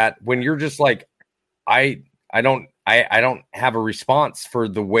with that, when you're just like, I don't have a response for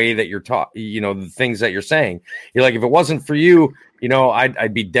the way that you're talking, the things that you're saying. You're like, if it wasn't for you,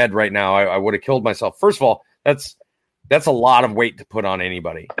 I'd be dead right now. I would have killed myself. First of all, that's a lot of weight to put on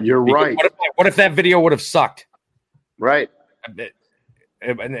anybody. You're because right. What if that video would have sucked? Right.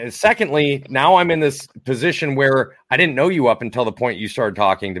 And secondly, now I'm in this position where I didn't know you up until the point you started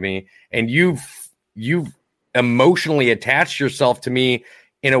talking to me, and you've emotionally attached yourself to me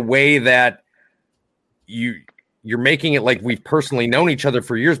in a way that you're making it like we've personally known each other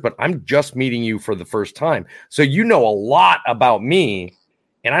for years, but I'm just meeting you for the first time. So you know a lot about me,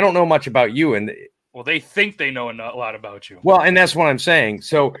 and I don't know much about you. And well, they think they know a lot about you. Well, and that's what I'm saying.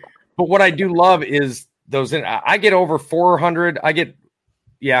 So, but what I do love is those. I get over 400.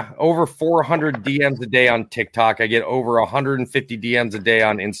 Over 400 DMs a day on TikTok. I get over 150 DMs a day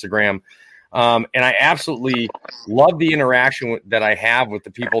on Instagram. And I absolutely love the interaction that I have with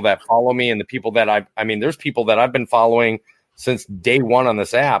the people that follow me and the people that there's people that I've been following since day one on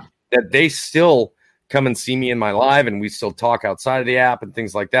this app that they still come and see me in my live, and we still talk outside of the app and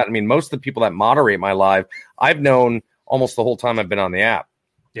things like that. I mean, most of the people that moderate my live, I've known almost the whole time I've been on the app.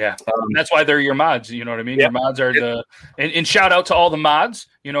 Yeah, that's why they're your mods. You know what I mean? Yeah. Your mods are and shout out to all the mods.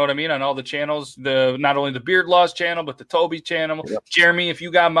 You know what I mean? On all the channels, not only the Beard Laws channel, but the Toby channel. Yep. Jeremy, if you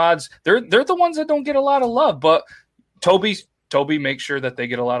got mods, they're the ones that don't get a lot of love. But Toby makes sure that they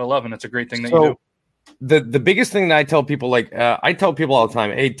get a lot of love, and it's a great thing that you do. The biggest thing that I tell people, I tell people all the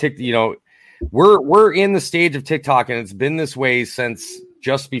time, hey, we're in the stage of TikTok, and it's been this way since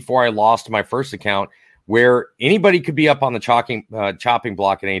just before I lost my first account, where anybody could be up on the chopping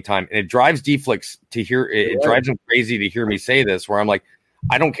block at any time. And it drives Deflix to hear it drives him crazy to hear me say this, where I'm like,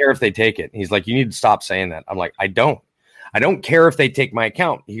 I don't care if they take it. He's like, you need to stop saying that. I'm like, I don't care if they take my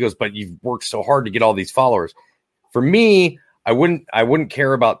account. He goes, but you've worked so hard to get all these followers. For me, I wouldn't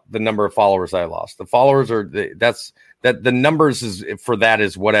care about the number of followers I lost. The followers the numbers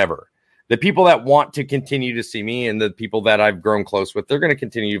is whatever. The people that want to continue to see me and the people that I've grown close with, they're going to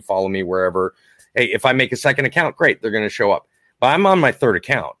continue to follow me wherever. Hey, if I make a second account, great, they're going to show up. But I'm on my third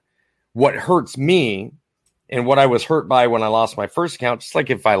account. What hurts me and what I was hurt by when I lost my first account, just like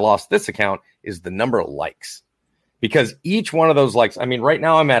if I lost this account, is the number of likes. Because each one of those likes, right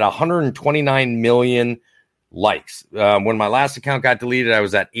now I'm at 129 million likes. When my last account got deleted, I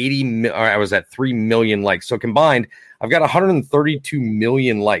was at 3 million likes. So combined, I've got 132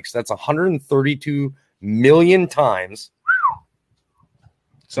 million likes. That's 132 million times.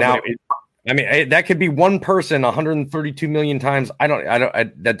 That could be one person 132 million times.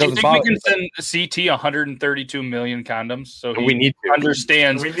 That doesn't bother me. We can send CT 132 million condoms, so we need to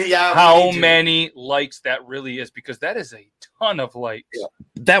understands how many likes that really is, because that is a ton of likes. Yeah.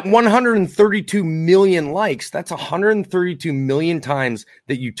 That 132 million likes, that's 132 million times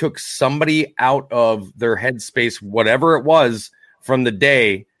that you took somebody out of their headspace, whatever it was from the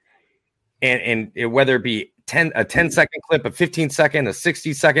day, and whether it be a 10-second clip, a 15-second, a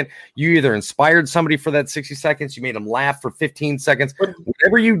 60-second. You either inspired somebody for that 60 seconds, you made them laugh for 15 seconds.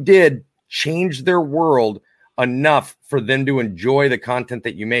 Whatever you did changed their world enough for them to enjoy the content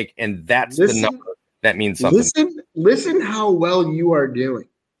that you make, and that's the number that means something. Listen how well you are doing.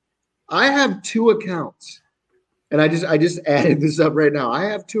 I have 2 accounts, and I just added this up right now. I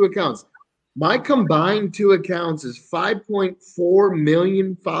have 2 accounts. My combined 2 accounts is 5.4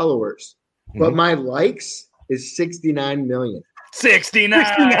 million followers, but my likes is 69 million.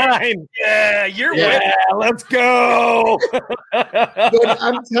 69. Yeah, you're winning. Let's go. But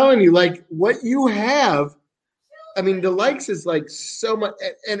I'm telling you, what you have, the likes is so much,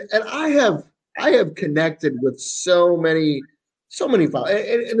 and I have connected with so many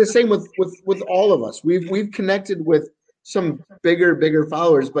followers, and the same with all of us. We've connected with some bigger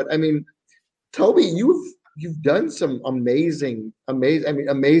followers. But I mean, Toby, you've done some amazing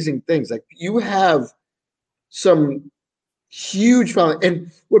things. Like you have some huge following.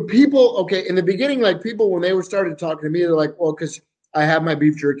 And what people, okay, in the beginning, like people, when they were started talking to me, they're like, well, because I have my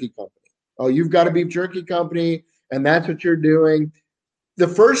beef jerky company. Oh, you've got a beef jerky company, and that's what you're doing. The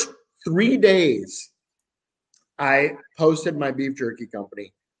first 3 days, I posted my beef jerky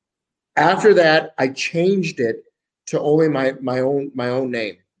company. After that, I changed it to only my own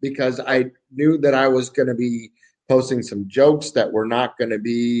name, because I knew that I was going to be posting some jokes that were not going to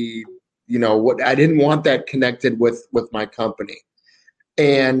be, what I didn't want that connected with my company.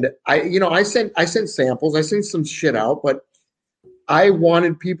 And I sent samples, I sent some shit out, but I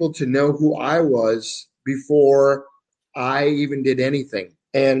wanted people to know who I was before I even did anything.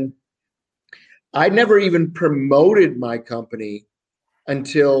 And I never even promoted my company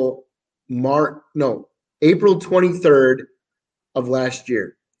until April 23rd of last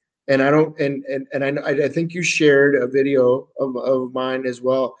year. And I think you shared a video of mine as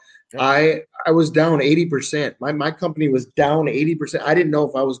well. Yep. I was down 80%. My company was down 80%. I didn't know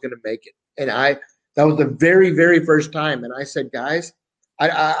if I was going to make it. And that was the very, very first time. And I said, guys,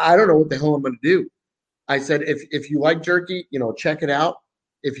 I don't know what the hell I'm going to do. I said, if you like jerky, check it out.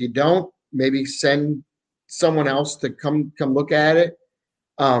 If you don't, maybe send someone else to come look at it.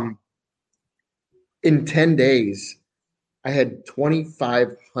 In 10 days, I had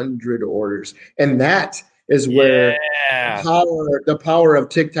 2,500 orders. And that is where the power of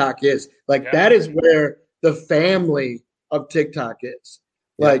TikTok is. Like, that is where the family of TikTok is.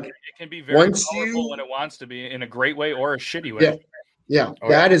 Like, it can be very powerful when it wants to be, in a great way or a shitty way. Yeah.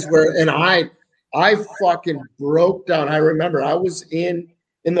 That is where, and I fucking broke down. I remember I was in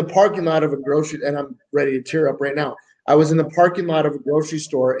the parking lot of a grocery, and I'm ready to tear up right now. I was in the parking lot of a grocery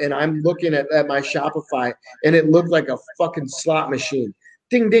store, and I'm looking at my Shopify, and it looked like a fucking slot machine.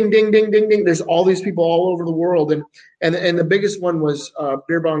 Ding, ding, ding, ding, ding, ding. There's all these people all over the world, and the biggest one was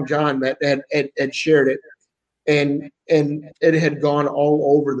Beer Bong John that had shared it, and it had gone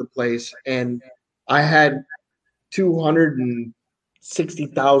all over the place, and I had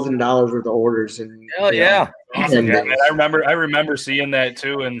 $260,000 worth of orders. And hell yeah. Awesome. Yeah, man, I remember seeing that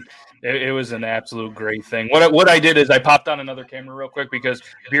too, and it was an absolute great thing. What I did is I popped on another camera real quick because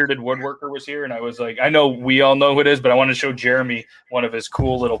Bearded Woodworker was here, and I was like, I know we all know who it is, but I want to show Jeremy one of his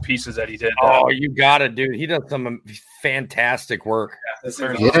cool little pieces that he did. Oh, you got it, dude. He does some fantastic work. Yeah. Is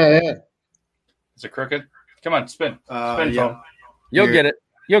it crooked? Come on, spin. Phone. You'll get it.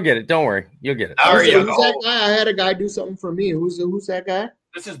 You'll get it. Don't worry. You'll get it. Who's that guy? I had a guy do something for me. Who's that guy?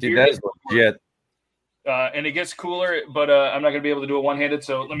 This is dude. That's legit. And it gets cooler, but I'm not going to be able to do it one-handed,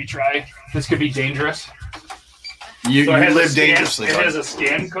 so let me try. This could be dangerous. You live dangerously. It has a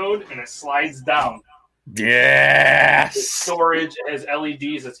scan code, and it slides down. Yes. It's storage. It has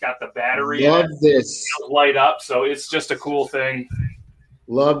LEDs. It's got the battery. Love this. Light up, so it's just a cool thing.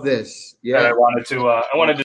 Love this. Yeah. I wanted to